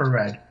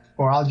 infrared.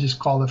 Or I'll just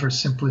call it, for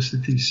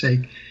simplicity's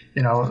sake,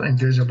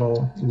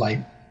 invisible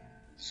light.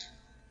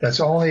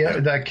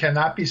 That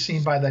cannot be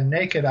seen by the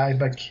naked eye,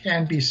 but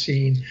can be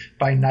seen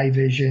by night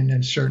vision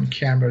and certain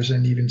cameras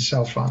and even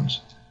cell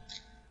phones.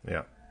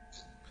 Yeah.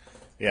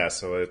 Yeah,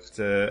 so it,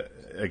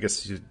 I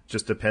guess it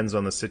just depends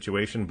on the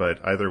situation,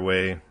 but either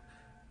way,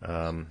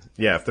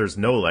 if there's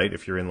no light,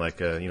 if you're in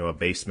like a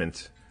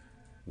basement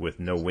with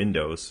no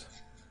windows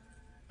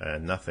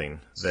and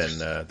nothing,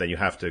 then you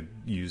have to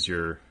use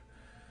your,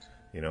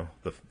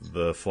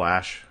 the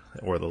flash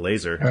or the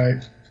laser,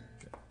 right,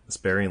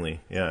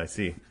 sparingly. Yeah, I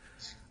see.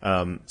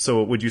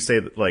 So would you say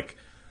that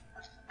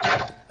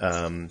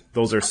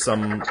those are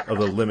some of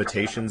the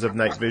limitations of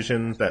night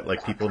vision that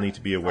people need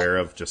to be aware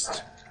of,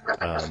 just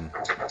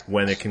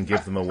when it can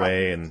give them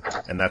away, and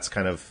that's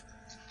kind of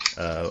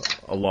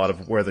a lot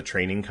of where the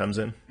training comes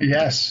in?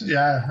 Yes,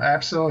 yeah,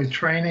 absolutely.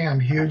 Training, I'm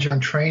huge on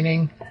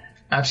training.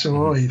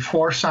 Absolutely. Mm-hmm.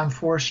 Force on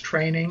force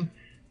training,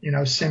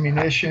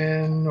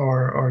 simunition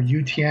or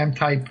UTM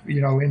type,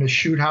 in a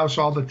shoot house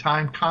all the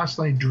time,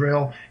 constantly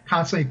drill,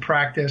 constantly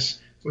practice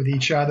with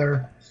each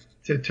other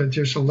to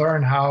just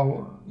learn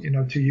how,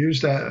 to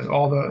use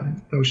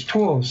those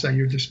tools at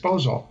your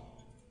disposal,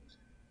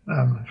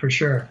 for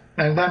sure.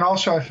 And then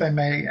also, if I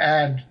may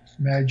add,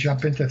 may I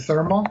jump into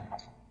thermal?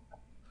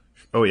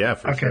 Oh, yeah,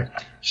 for sure. Okay.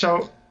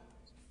 So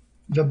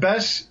the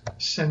best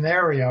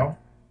scenario,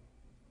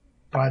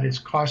 but it's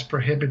cost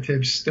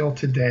prohibitive still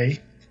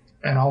today,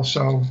 and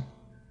also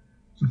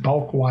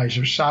bulk-wise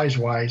or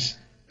size-wise,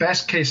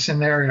 best case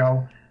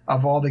scenario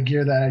of all the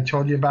gear that I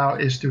told you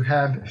about is to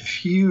have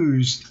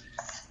fused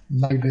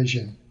night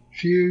vision.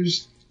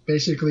 Fused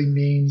basically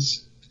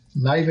means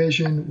night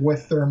vision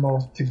with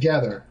thermal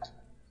together.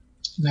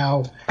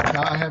 Now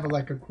I have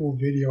a cool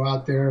video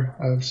out there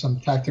of some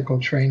tactical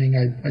training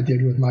I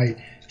did with my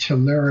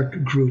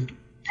Telluric group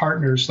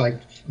partners a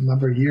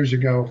number of years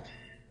ago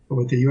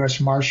with the U.S.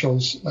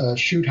 Marshals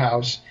shoot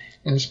house.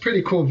 And it's a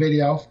pretty cool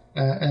video.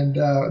 And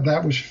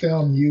that was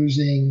filmed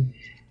using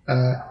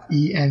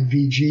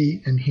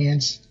ENVG,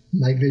 Enhanced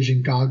Night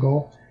Vision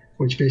Goggle,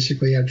 which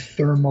basically had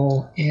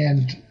thermal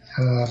and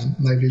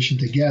night vision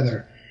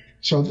together.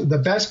 So the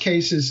best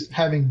case is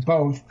having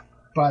both,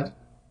 but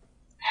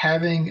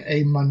having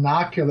a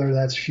monocular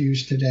that's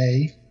fused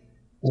today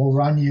will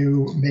run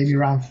you maybe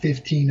around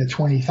 $15,000 to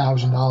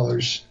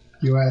 $20,000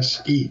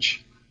 US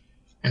each.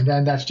 And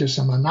then that's just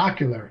a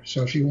monocular.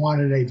 So if you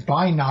wanted a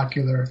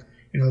binocular,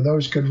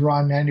 those could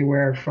run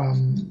anywhere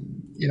from,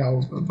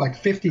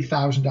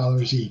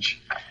 $50,000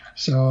 each.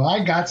 So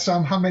I got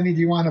some. How many do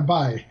you want to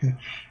buy?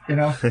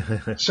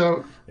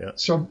 So, yeah.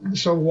 So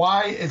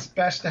why it's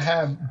best to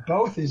have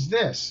both is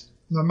this: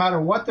 no matter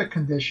what the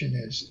condition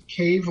is,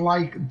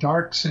 cave-like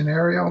dark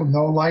scenario,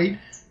 no light,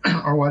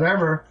 or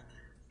whatever,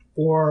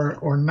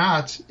 or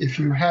not. If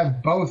you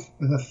have both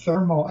the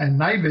thermal and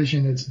night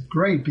vision, it's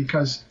great,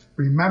 because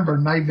remember,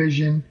 night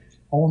vision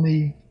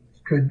only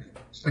could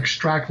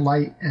extract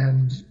light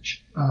and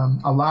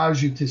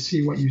allows you to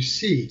see what you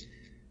see.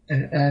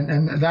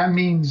 And that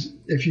means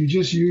if you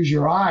just use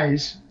your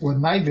eyes with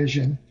night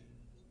vision,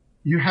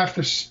 you have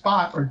to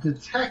spot or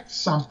detect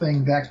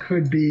something that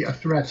could be a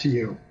threat to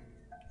you.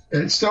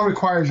 It still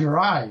requires your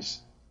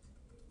eyes.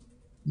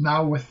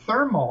 Now with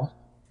thermal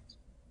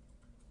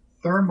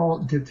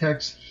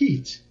detects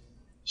heat.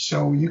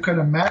 So you could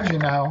imagine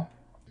now,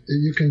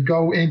 you can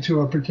go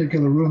into a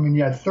particular room and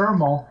you have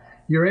thermal,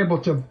 you're able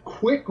to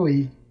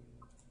quickly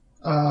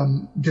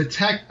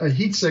detect a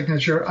heat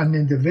signature, an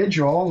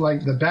individual,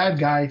 like the bad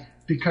guy,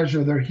 because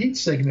of their heat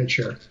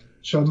signature.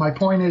 So my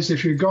point is,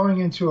 if you're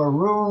going into a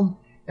room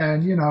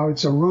and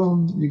it's a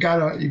room, you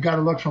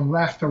gotta look from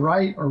left to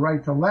right or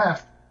right to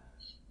left.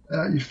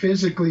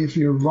 Physically, if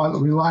you're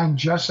relying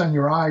just on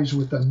your eyes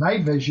with the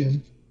night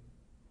vision,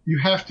 you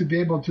have to be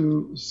able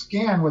to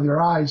scan with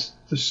your eyes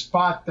to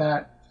spot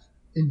that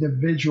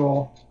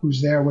individual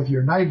who's there with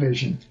your night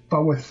vision.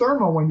 But with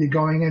thermal, when you're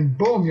going in,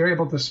 boom, you're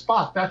able to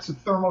spot. That's the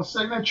thermal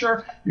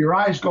signature. Your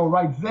eyes go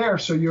right there,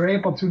 so you're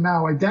able to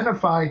now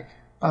identify,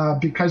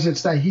 because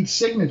it's that heat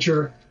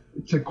signature,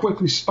 to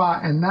quickly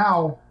spot. And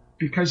now,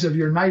 because of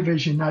your night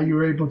vision, now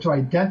you're able to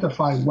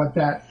identify what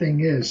that thing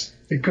is.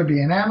 It could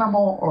be an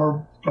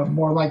animal, but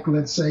more likely,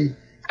 let's say,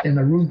 in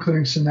a room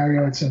clearing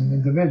scenario, it's an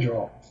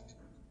individual.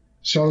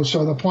 So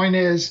the point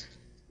is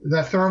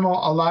that thermal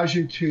allows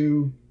you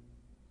to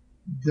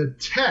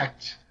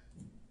detect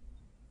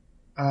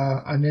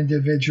an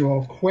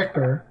individual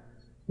quicker,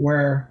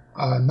 where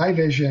night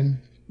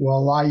vision will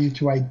allow you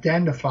to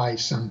identify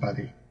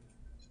somebody.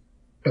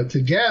 But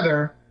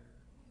together,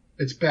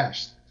 it's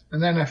best.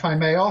 And then if I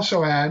may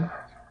also add,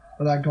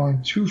 without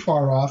going too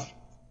far off,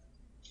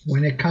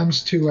 when it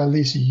comes to at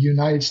least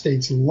United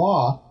States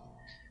law,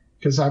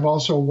 because I've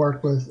also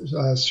worked with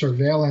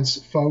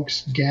surveillance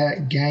folks,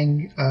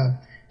 gang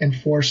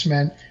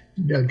enforcement,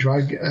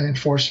 drug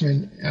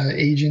enforcement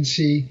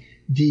agency,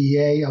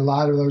 DEA, a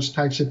lot of those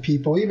types of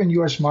people, even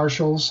U.S.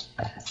 Marshals,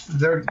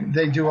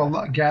 they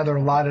gather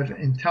a lot of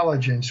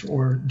intelligence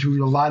or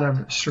do a lot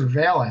of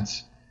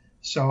surveillance.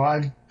 So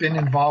I've been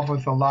involved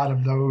with a lot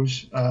of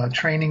those,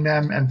 training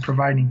them and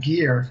providing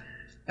gear.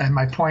 And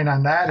my point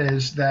on that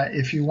is that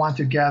if you want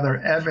to gather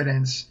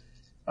evidence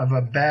of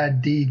a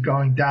bad deed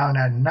going down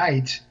at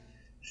night,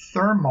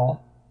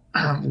 thermal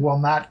will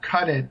not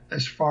cut it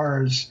as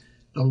far as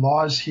the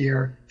laws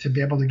here to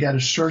be able to get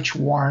a search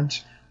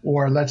warrant,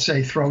 or let's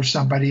say throw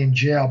somebody in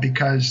jail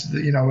because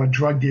a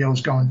drug deal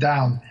is going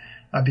down,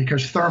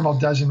 because thermal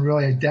doesn't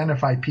really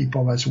identify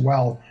people as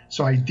well.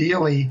 So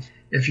ideally,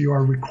 if you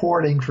are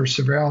recording for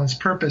surveillance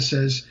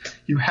purposes,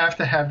 you have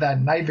to have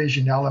that night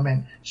vision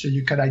element so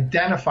you could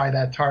identify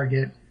that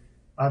target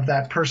of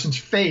that person's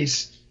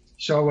face.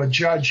 So a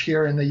judge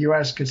here in the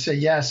U.S. could say,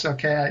 yes,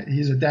 okay,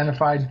 he's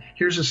identified,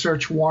 here's a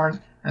search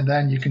warrant, and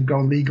then you can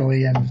go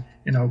legally and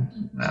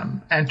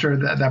enter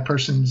that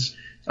person's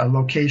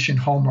location,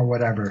 home, or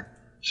whatever.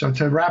 So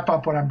to wrap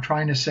up, what I'm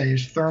trying to say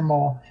is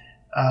thermal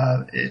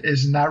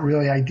is not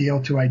really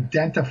ideal to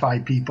identify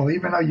people,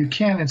 even though you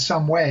can in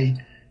some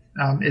way.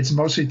 It's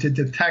mostly to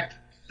detect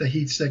the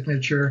heat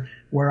signature,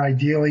 where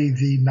ideally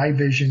the night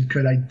vision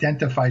could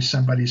identify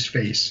somebody's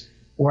face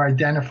or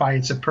identify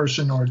it's a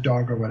person or a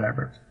dog or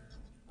whatever.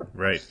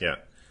 Right, yeah.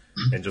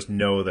 And just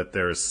know that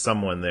there's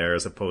someone there,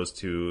 as opposed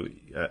to,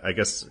 I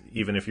guess,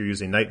 even if you're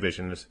using night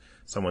vision, if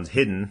someone's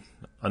hidden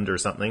under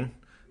something,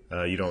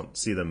 you don't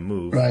see them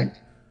move. Right.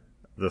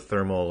 The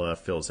thermal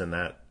fills in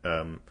that.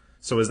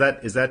 So is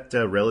that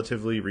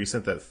relatively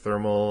recent that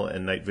thermal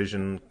and night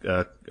vision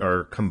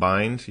are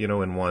combined,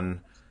 in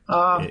one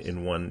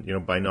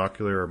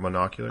binocular or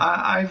monocular?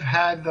 I've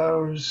had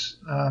those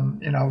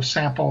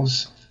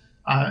samples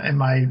in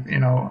my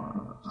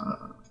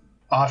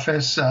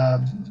office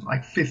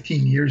like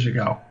 15 years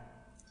ago.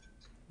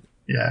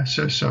 Yeah.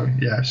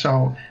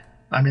 So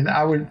I mean,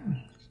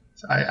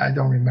 I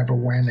don't remember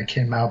when it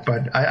came out,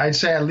 but I'd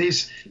say at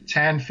least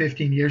 10,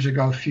 15 years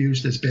ago,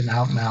 Fused has been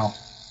out now.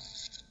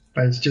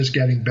 But it's just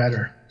getting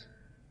better.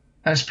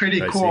 That's pretty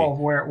cool,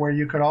 where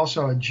you could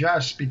also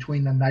adjust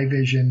between the night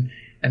vision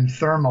and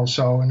thermal.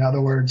 So in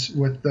other words,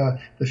 with the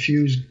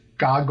Fused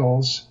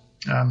goggles,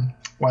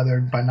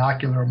 whether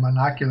binocular or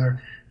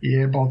monocular,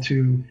 you're able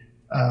to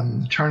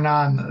turn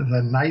on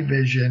the night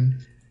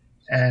vision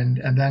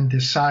and then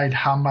decide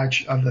how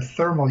much of the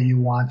thermal you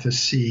want to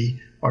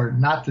see or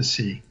not to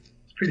see.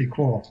 It's pretty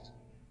cool.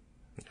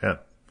 Yeah.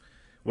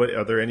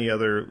 Are there any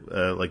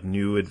other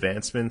new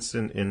advancements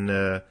in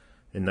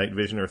night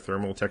vision or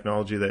thermal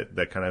technology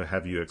that kind of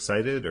have you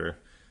excited? Or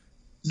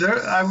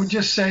I would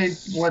just say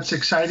what's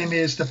exciting me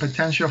is the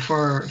potential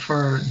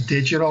for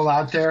digital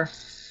out there,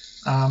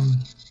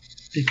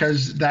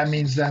 because that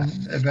means then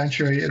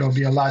eventually it'll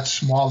be a lot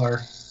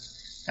smaller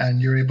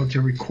and you're able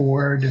to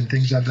record and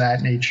things of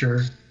that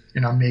nature,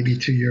 maybe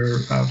to your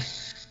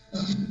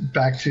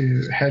back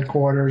to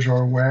headquarters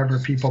or wherever,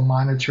 people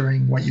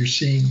monitoring what you're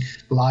seeing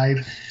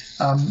live.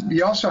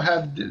 You also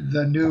have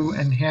the new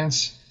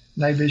enhanced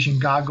night vision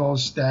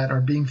goggles that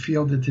are being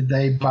fielded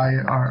today by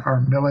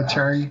our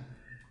military,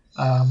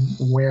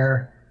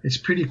 where it's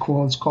pretty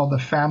cool. It's called the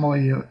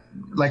family,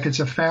 it's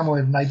a family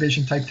of night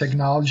vision type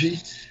technology,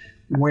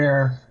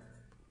 where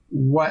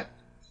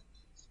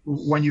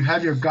when you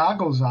have your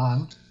goggles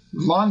on,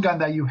 long gun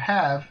that you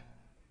have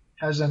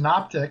has an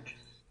optic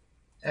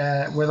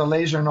with a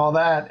laser and all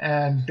that,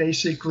 and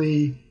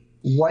basically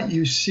what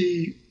you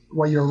see,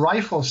 what your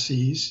rifle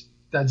sees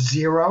that's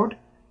zeroed,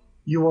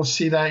 you will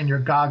see that in your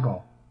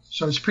goggle.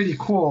 So it's pretty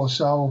cool.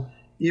 So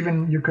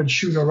even you could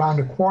shoot around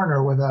a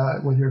corner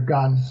with your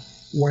gun,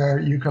 where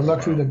you can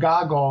look through the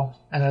goggle,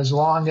 and as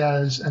long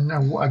as, and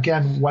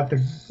again, what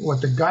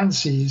the gun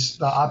sees,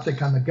 the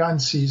optic on the gun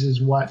sees, is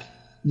what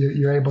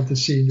you're able to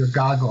see in your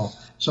goggle.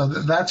 So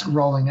that's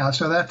rolling out.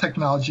 So that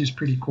technology is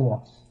pretty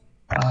cool.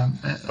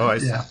 I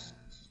see. Yeah.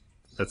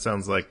 That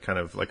sounds like kind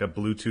of like a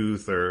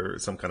Bluetooth or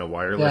some kind of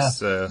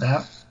wireless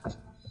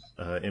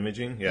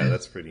imaging. Yeah,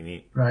 that's pretty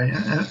neat. Right.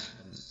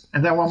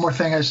 And then one more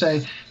thing I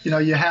say,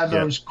 you have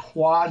those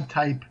quad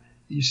type,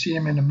 you see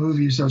them in the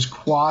movies, those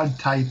quad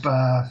type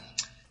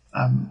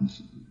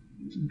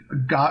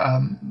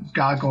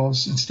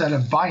goggles. Instead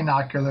of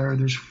binocular,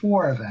 there's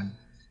 4 of them,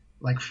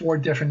 like 4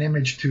 different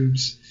image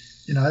tubes.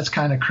 That's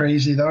kind of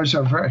crazy. Those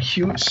are very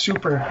huge,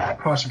 super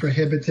cost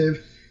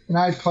prohibitive. And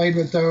I've played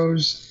with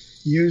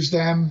those, used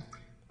them.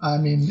 I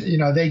mean,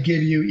 they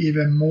give you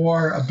even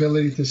more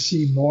ability to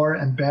see more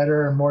and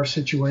better and more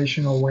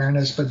situational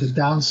awareness. But the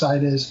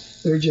downside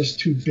is they're just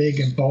too big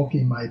and bulky,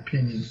 in my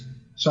opinion.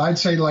 So I'd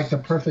say like the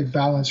perfect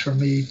balance for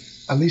me,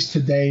 at least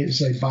today,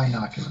 is a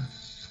binocular,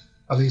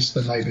 at least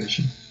the night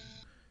vision.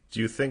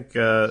 Do you think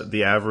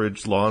the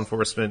average law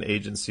enforcement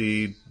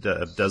agency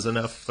does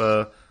enough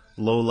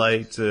low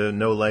light,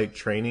 no light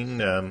training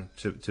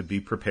to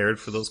be prepared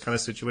for those kind of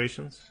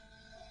situations?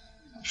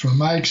 From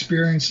my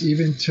experience,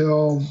 even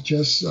till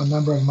just a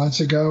number of months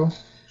ago,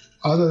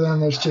 other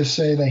than, let's just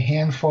say, the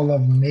handful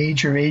of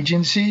major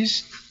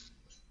agencies,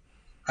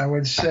 I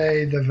would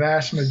say the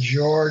vast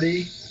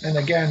majority, and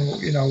again,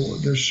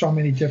 there's so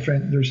many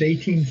there's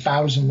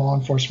 18,000 law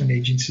enforcement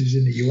agencies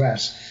in the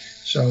U.S.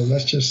 So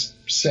let's just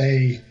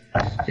say,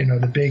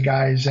 the big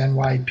guys,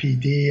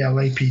 NYPD,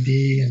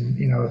 LAPD,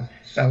 and,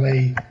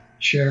 LA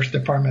Sheriff's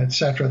Department, et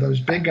cetera. Those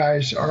big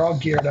guys are all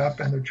geared up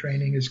and their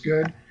training is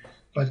good.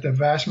 But the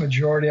vast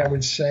majority, I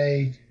would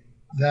say,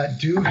 that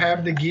do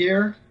have the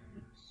gear,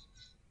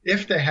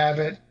 if they have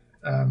it,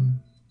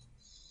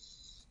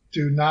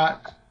 do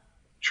not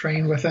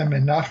train with them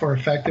enough or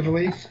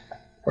effectively,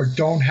 or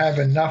don't have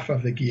enough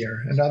of the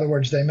gear. In other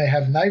words, they may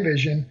have night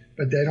vision,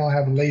 but they don't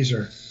have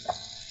laser.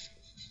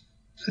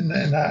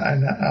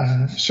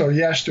 So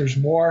yes, there's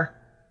more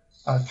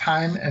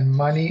time and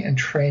money and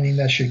training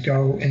that should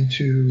go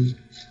into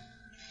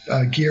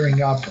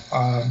gearing up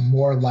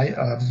more light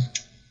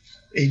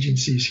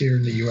agencies here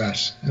in the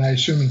U.S. and I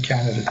assume in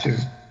Canada too.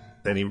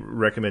 Any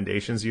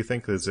recommendations you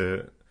think there's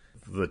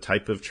the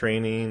type of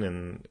training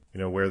and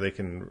where they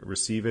can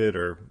receive it,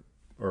 or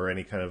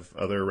any kind of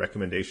other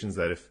recommendations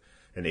that if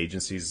an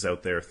agency's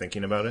out there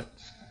thinking about it?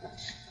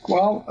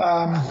 Well,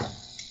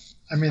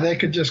 they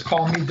could just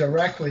call me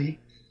directly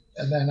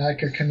and then I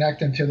could connect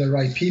them to the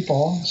right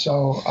people.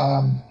 So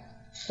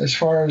as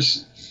far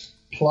as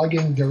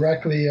plugging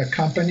directly a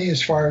company,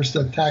 as far as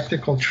the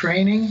tactical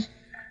training,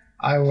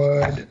 I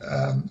would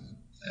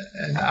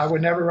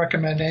never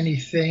recommend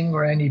anything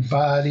or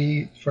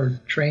anybody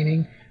for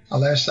training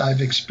unless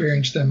I've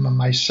experienced them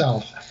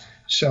myself.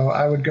 So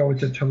I would go with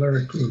the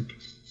Telluric Group.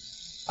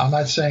 I'm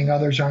not saying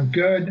others aren't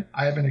good.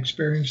 I haven't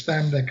experienced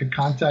them. They could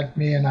contact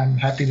me, and I'm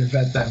happy to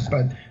vet them.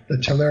 But the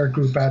Telluric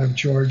Group out of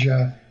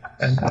Georgia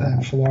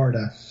and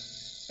Florida,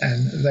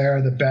 and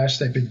they're the best.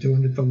 They've been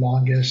doing it the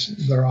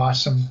longest. They're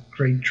awesome,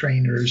 great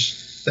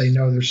trainers. They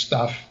know their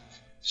stuff.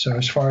 So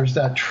as far as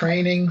that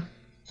training,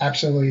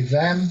 absolutely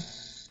them.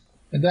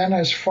 And then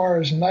as far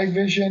as night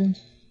vision,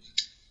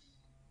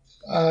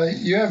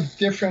 you have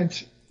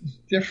different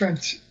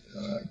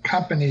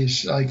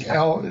companies like I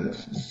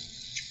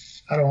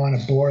don't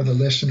want to bore the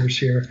listeners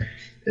here.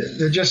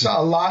 There's just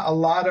a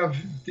lot of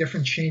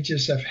different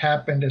changes have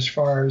happened as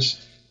far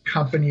as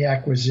company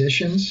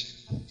acquisitions.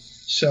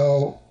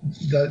 So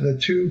the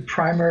 2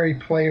 primary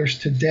players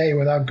today,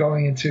 without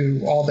going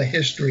into all the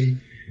history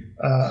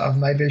of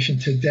night vision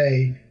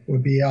today,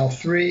 would be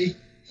L3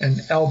 and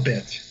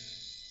Elbit.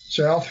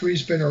 So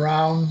L3's been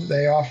around.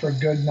 They offer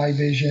good night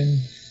vision,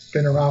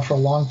 been around for a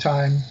long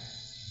time,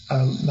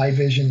 night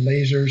vision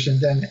lasers. And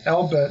then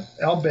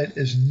Elbit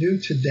is new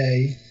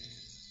today,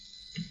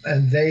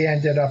 and they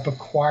ended up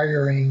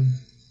acquiring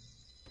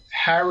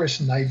Harris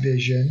Night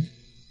Vision,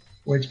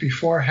 which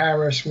before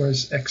Harris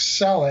was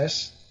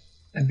Excelis,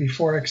 and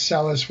before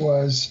Excelis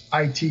was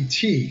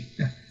ITT.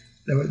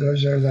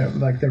 Those are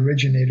the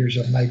originators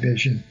of night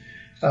vision.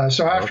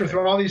 So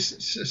after all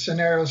these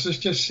scenarios, let's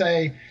just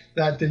say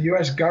that the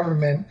U.S.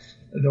 government,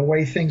 the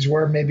way things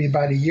were maybe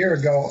about a year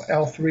ago,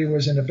 L3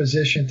 was in a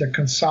position to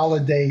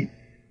consolidate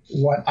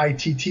what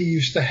ITT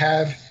used to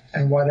have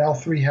and what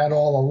L3 had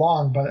all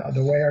along. But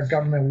the way our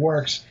government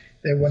works,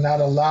 they will not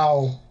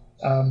allow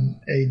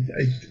a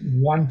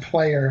one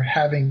player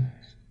having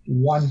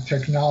one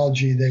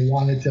technology. They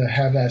wanted to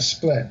have that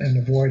split and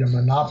avoid a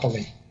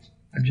monopoly.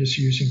 I'm just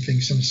using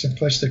things in a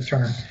simplistic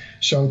term.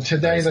 So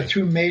today, the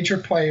 2 major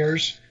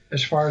players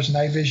as far as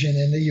night vision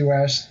in the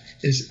U.S.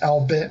 is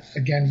Elbit,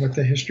 again, with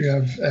the history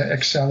of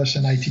Excelis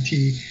and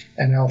ITT,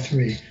 and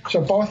L3.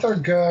 So both are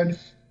good.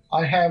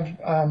 I have,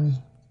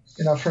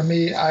 for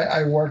me,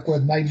 I work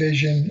with night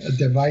vision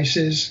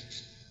devices,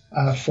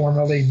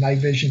 formerly Night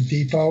Vision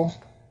Depot.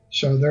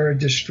 So they're a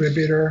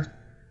distributor,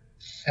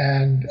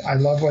 and I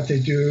love what they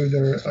do.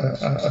 They're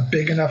a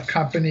big enough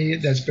company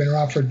that's been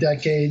around for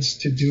decades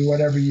to do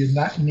whatever you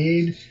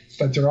need,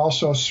 but they're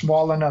also a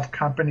small enough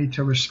company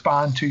to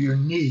respond to your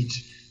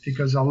needs,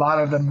 because a lot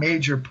of the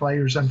major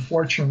players,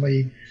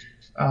 unfortunately,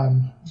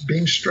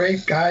 being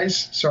straight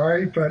guys,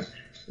 sorry, but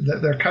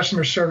their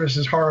customer service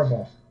is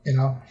horrible.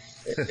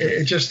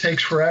 It just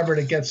takes forever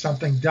to get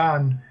something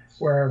done.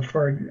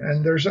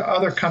 And there's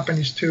other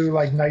companies too,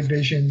 like Night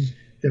Vision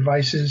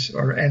devices,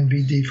 or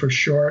NVD for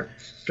short,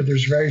 but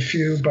there's very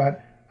few,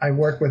 but I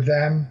work with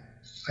them.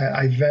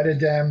 I vetted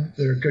them.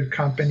 They're a good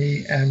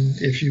company. And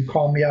if you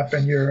call me up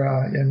and you're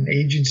an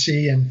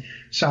agency and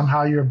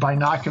somehow your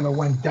binocular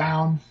went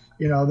down,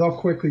 they'll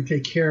quickly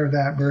take care of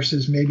that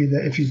versus maybe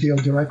if you deal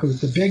directly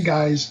with the big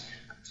guys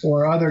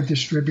or other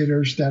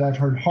distributors that I've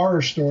heard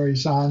horror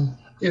stories on,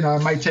 it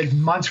might take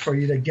months for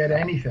you to get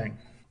anything.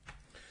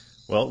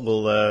 Well,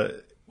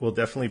 we'll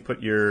definitely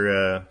put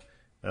your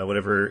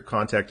whatever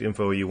contact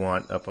info you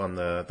want up on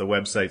the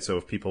website. So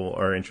if people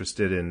are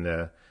interested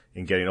in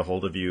getting a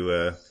hold of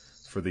you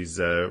for these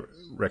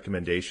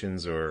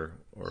recommendations or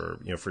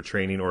for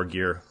training or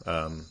gear,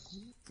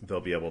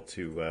 they'll be able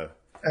to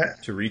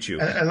reach you.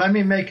 And let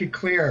me make it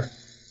clear.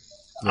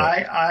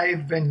 Yeah.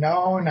 I've been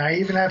known, I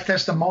even have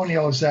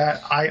testimonials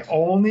that I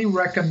only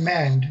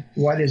recommend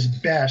what is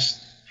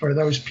best for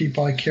those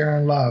people I care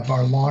and love,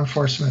 our law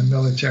enforcement and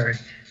military.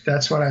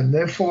 That's what I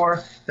live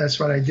for. That's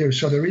what I do.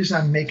 So the reason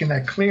I'm making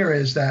that clear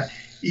is that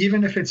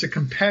even if it's a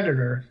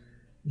competitor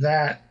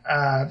that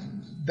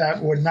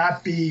would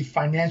not be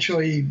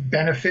financially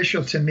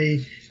beneficial to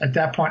me at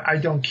that point, I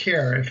don't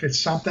care. If it's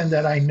something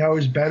that I know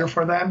is better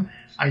for them,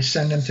 I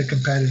send them to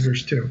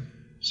competitors too.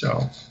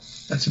 So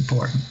that's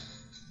important.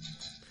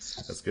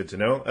 That's good to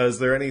know. Is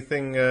there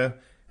anything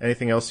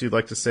else you'd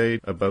like to say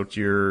about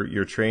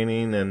your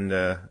training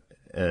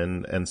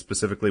and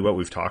specifically what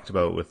we've talked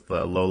about with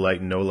low light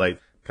and no light,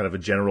 kind of a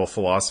general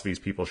philosophies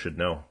people should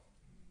know?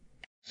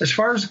 As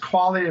far as the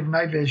quality of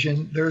night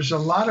vision, there's a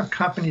lot of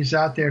companies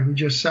out there who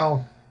just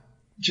sell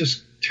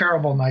just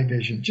terrible night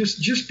vision.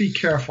 Just be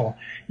careful.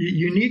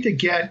 You need to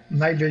get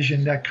night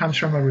vision that comes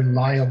from a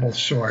reliable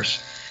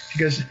source,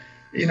 because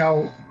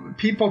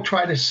people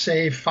try to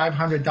save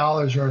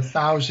 $500 or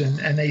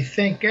 $1,000, and they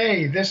think,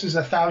 hey, this is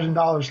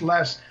 $1,000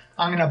 less,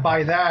 I'm going to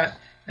buy that,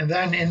 and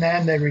then in the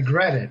end they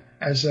regret it.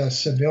 As a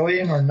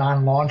civilian or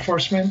non-law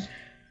enforcement,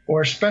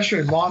 or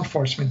especially law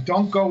enforcement,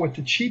 don't go with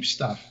the cheap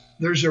stuff.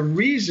 There's a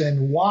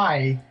reason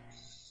why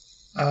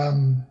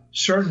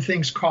certain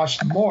things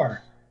cost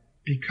more,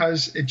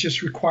 because it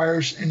just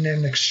requires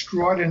an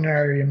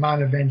extraordinary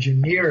amount of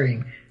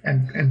engineering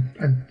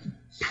and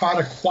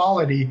product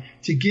quality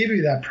to give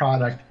you that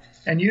product.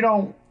 And you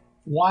don't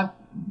want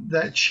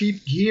that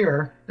cheap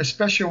gear,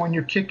 especially when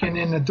you're kicking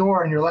in the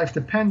door and your life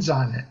depends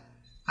on it.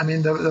 I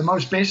mean, the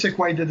most basic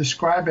way to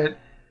describe it,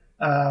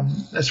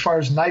 as far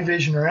as night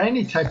vision or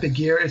any type of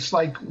gear, it's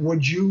like,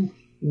 would you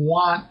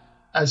want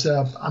as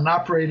an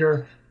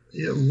operator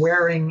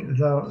wearing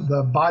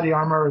the body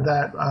armor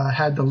that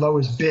had the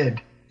lowest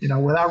bid,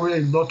 without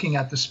really looking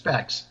at the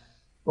specs,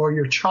 or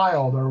your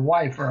child or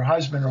wife or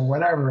husband or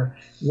whatever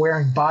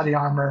wearing body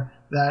armor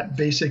that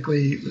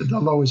basically the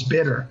lowest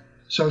bidder.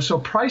 So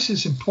price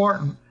is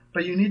important,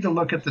 but you need to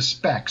look at the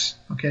specs.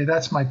 Okay,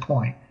 that's my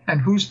point. And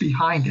who's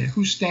behind it?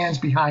 Who stands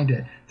behind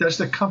it? Does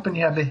the company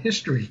have a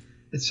history,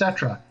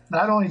 etc.?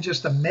 Not only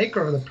just the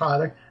maker of the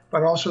product,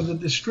 but also the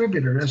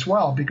distributor as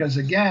well. Because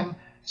again,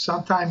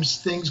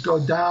 sometimes things go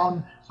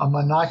down, a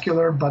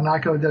binocular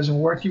doesn't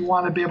work. You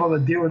want to be able to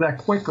deal with that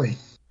quickly.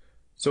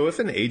 So if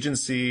an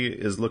agency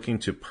is looking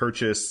to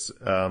purchase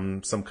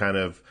some kind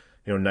of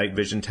night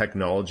vision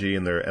technology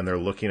and they're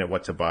looking at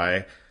what to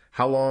buy,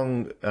 how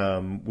long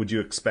would you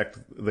expect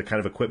the kind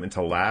of equipment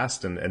to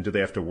last, and do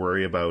they have to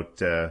worry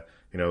about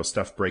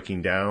stuff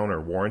breaking down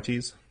or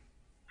warranties?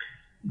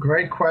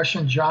 Great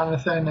question,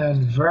 Jonathan,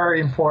 and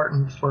very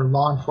important for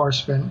law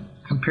enforcement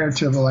compared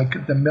to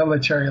the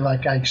military.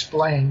 Like I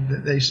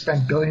explained, they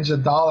spend billions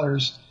of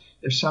dollars.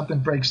 If something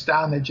breaks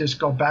down, they just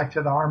go back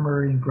to the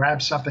armory and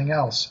grab something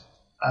else.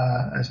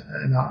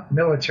 In the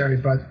military,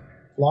 but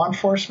law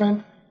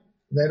enforcement,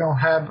 they don't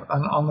have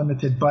an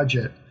unlimited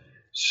budget.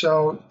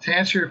 So to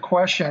answer your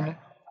question,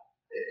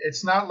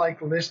 it's not like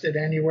listed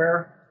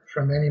anywhere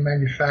from any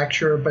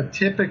manufacturer, but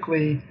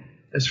typically,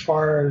 as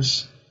far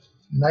as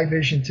night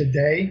vision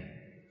today,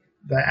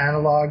 the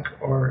analog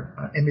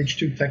or image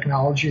tube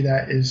technology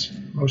that is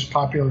most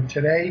popular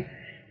today,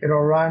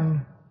 it'll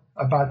run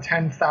about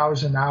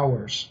 10,000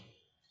 hours.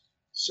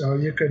 So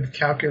you could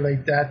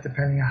calculate that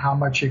depending on how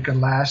much it could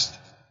last,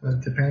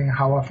 depending on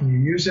how often you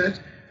use it.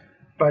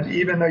 But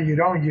even though you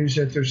don't use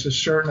it, there's a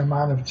certain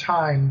amount of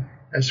time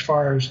as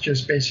far as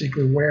just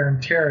basically wear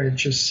and tear.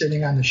 It's just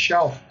sitting on the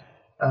shelf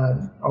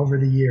over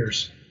the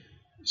years.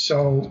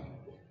 So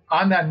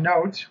on that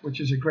note, which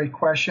is a great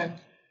question,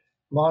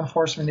 law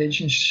enforcement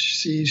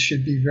agencies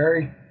should be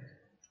very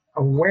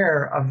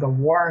aware of the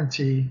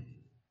warranty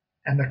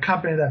and the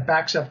company that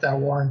backs up that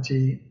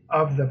warranty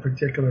of the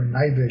particular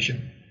night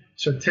vision.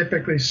 So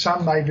typically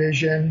some night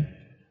vision,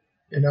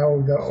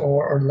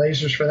 or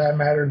lasers for that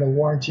matter, the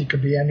warranty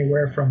could be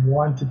anywhere from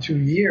 1 to 2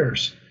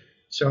 years.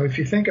 So if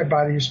you think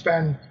about it, you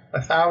spend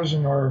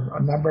 $1,000 or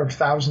a number of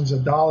thousands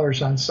of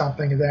dollars on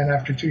something, and then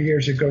after 2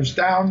 years it goes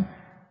down,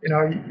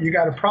 you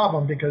got a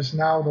problem, because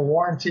now the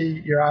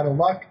warranty, you're out of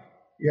luck.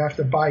 You have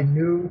to buy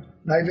new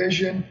night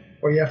vision,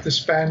 or you have to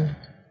spend,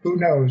 who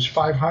knows,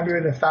 $500,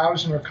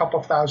 $1,000, or a couple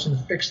of thousand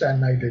to fix that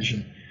night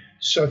vision.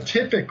 So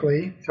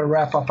typically, to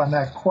wrap up on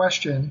that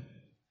question,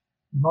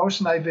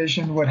 most night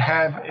vision would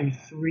have a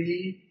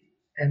 3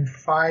 and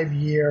 5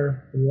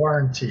 year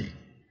warranty.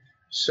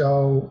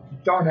 So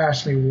don't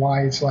ask me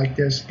why it's like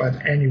this,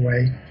 but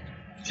anyway,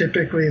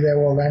 typically they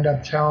will end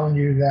up telling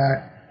you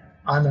that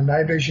on the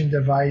night vision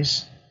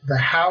device, the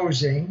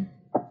housing,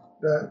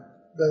 the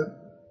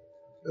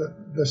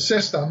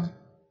system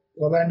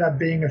will end up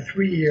being a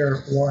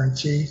 3-year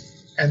warranty,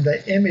 and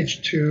the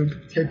image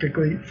tube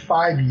typically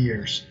 5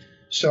 years.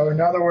 So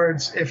in other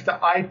words, if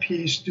the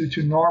eyepiece due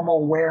to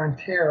normal wear and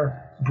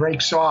tear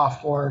breaks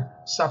off or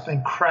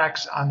something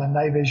cracks on the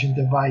night vision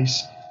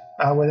device,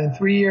 within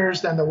 3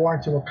 years, then the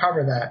warranty will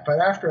cover that. But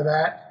after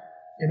that,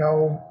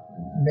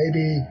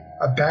 maybe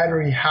a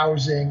battery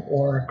housing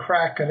or a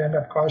crack could end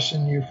up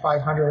costing you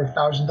 $500 or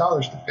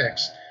 $1,000 to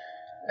fix.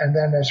 And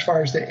then as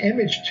far as the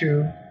image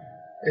tube,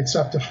 it's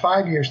up to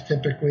 5 years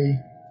typically,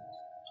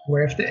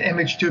 where if the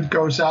image tube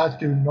goes out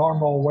through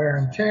normal wear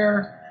and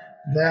tear,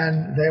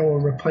 then they will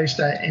replace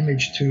that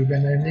image tube.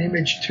 And an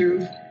image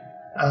tube,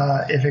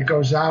 if it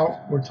goes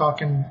out, we're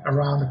talking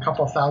around a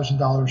couple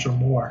 $1,000s or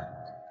more.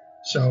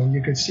 So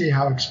you could see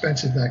how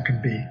expensive that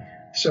can be.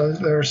 So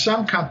there are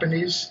some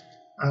companies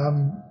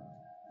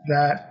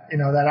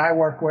that I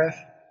work with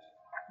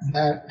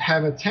that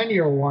have a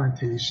 10-year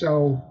warranty.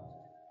 So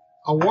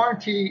a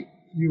warranty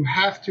you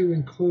have to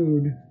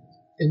include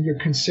in your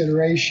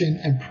consideration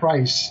and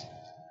price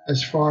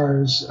as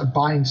far as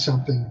buying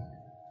something.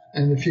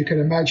 And if you could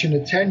imagine a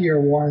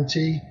 10-year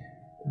warranty,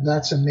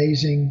 that's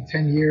amazing.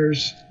 10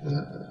 years,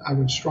 I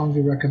would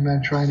strongly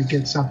recommend trying to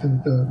get something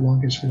with the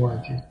longest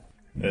warranty.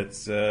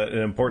 It's an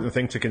important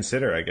thing to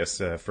consider, I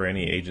guess, for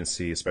any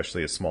agency,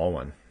 especially a small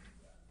one.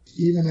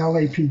 Even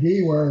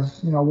LAPD, where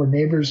we're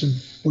neighbors and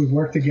we've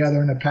worked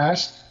together in the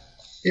past,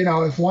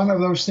 if one of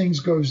those things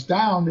goes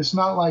down, it's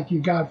not like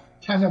you got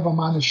 10 of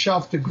them on the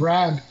shelf to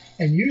grab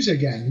and use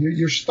again.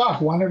 You're stuck.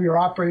 One of your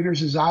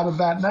operators is out of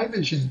that night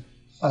vision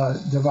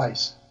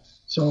device.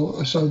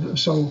 So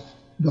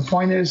the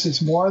point is,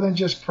 it's more than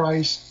just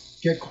price.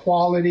 Get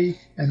quality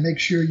and make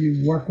sure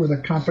you work with a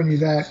company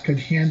that could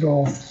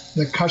handle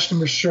the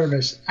customer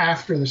service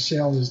after the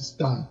sale is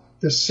done.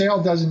 The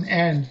sale doesn't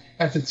end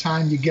at the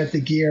time you get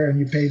the gear and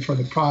you pay for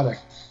the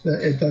product.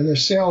 The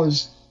sale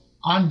is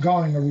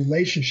ongoing, a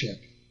relationship.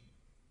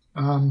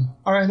 All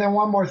right, and then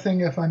one more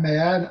thing, if I may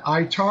add,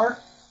 ITAR,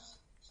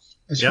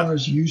 as far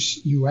as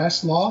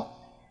U.S. law,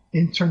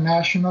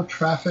 International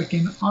Traffic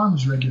in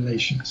Arms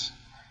Regulations.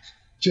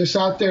 Just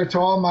out there to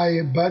all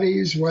my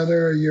buddies,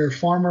 whether you're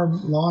former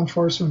law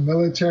enforcement,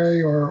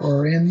 military,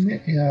 or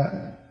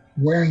in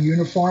wearing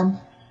uniform,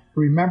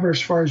 remember,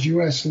 as far as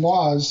U.S.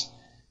 laws,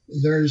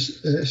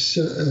 there's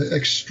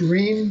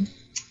extreme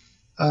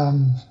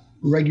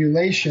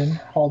regulation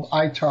called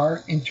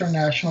ITAR,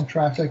 International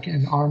Traffic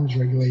in Arms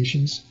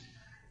Regulations,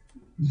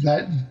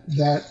 that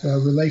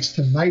relates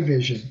to night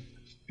vision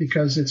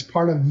because it's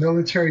part of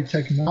military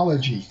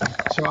technology.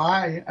 So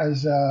I,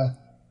 as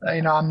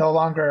I'm no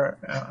longer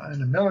in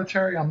the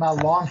military, I'm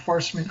not law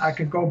enforcement, I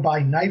could go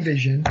buy night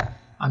vision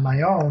on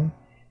my own.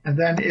 And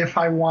then if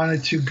I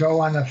wanted to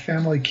go on a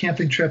family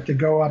camping trip to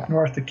go up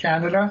north to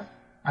Canada,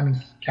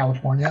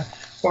 California,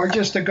 or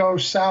just to go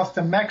south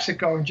to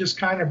Mexico and just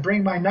kind of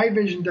bring my night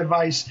vision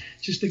device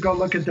just to go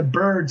look at the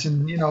birds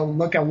and,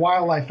 look at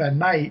wildlife at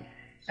night,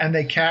 and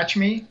they catch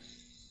me,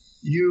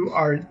 you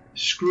are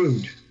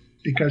screwed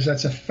because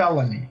that's a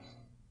felony.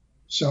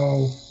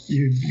 So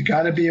you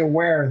got to be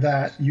aware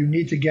that you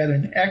need to get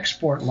an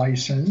export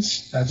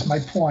license. That's my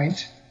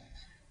point.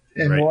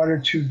 In order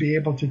to be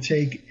able to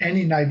take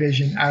any night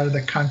vision out of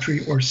the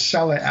country or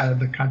sell it out of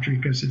the country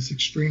because it's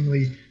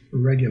extremely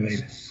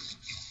regulated.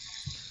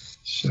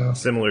 So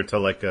similar to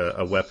like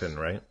a weapon,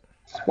 right?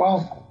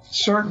 Well,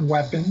 certain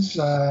weapons,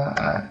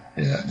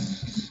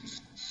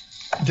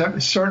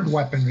 certain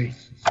weaponry.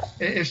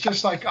 It's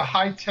just like a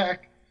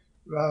high-tech,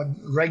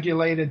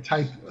 regulated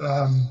type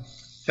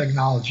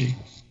technology.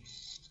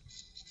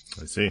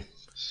 I see.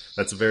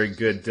 That's very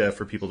good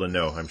for people to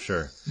know, I'm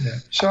sure. Yeah.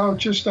 So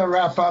just to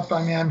wrap up,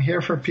 I'm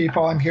here for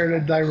people. I'm here to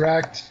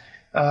direct,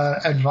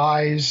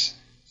 advise,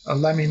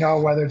 let me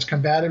know whether it's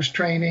combatives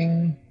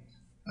training,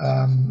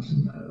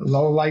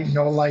 low light,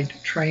 no light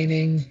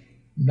training,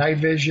 night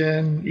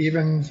vision,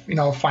 even,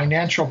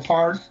 financial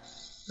part,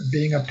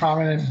 being a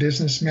prominent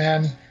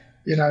businessman.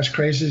 As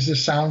crazy as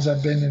this sounds,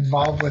 I've been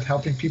involved with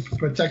helping people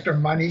protect their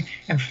money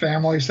and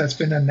families. That's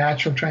been a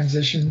natural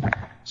transition.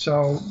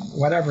 So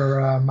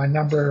whatever, my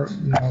number,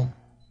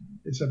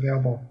 is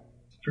available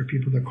for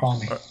people to call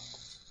me.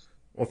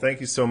 Well,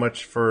 thank you so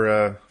much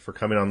for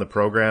coming on the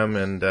program,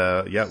 and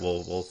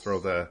we'll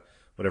throw the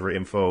whatever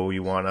info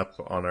you want up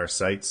on our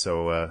site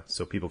so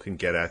people can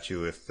get at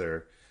you if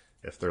they're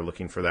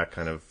looking for that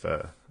kind of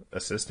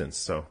assistance.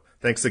 So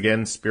thanks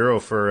again, Spiro,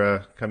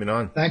 for coming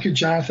on. Thank you,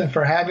 Jonathan,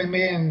 for having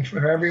me, and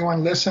for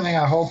everyone listening.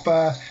 I hope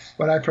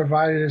what I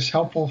provided is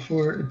helpful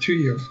to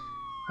you.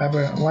 Have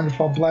a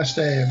wonderful, blessed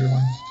day,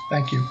 everyone.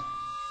 Thank you.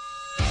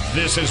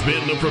 This has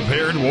been the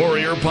Prepared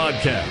Warrior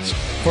Podcast.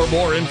 For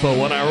more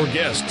info on our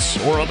guests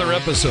or other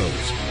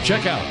episodes,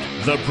 check out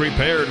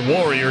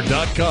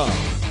thepreparedwarrior.com.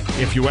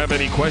 If you have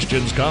any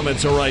questions,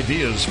 comments, or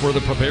ideas for the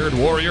Prepared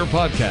Warrior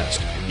podcast,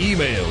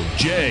 email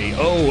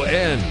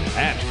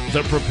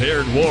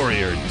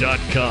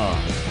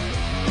jon@thepreparedwarrior.com.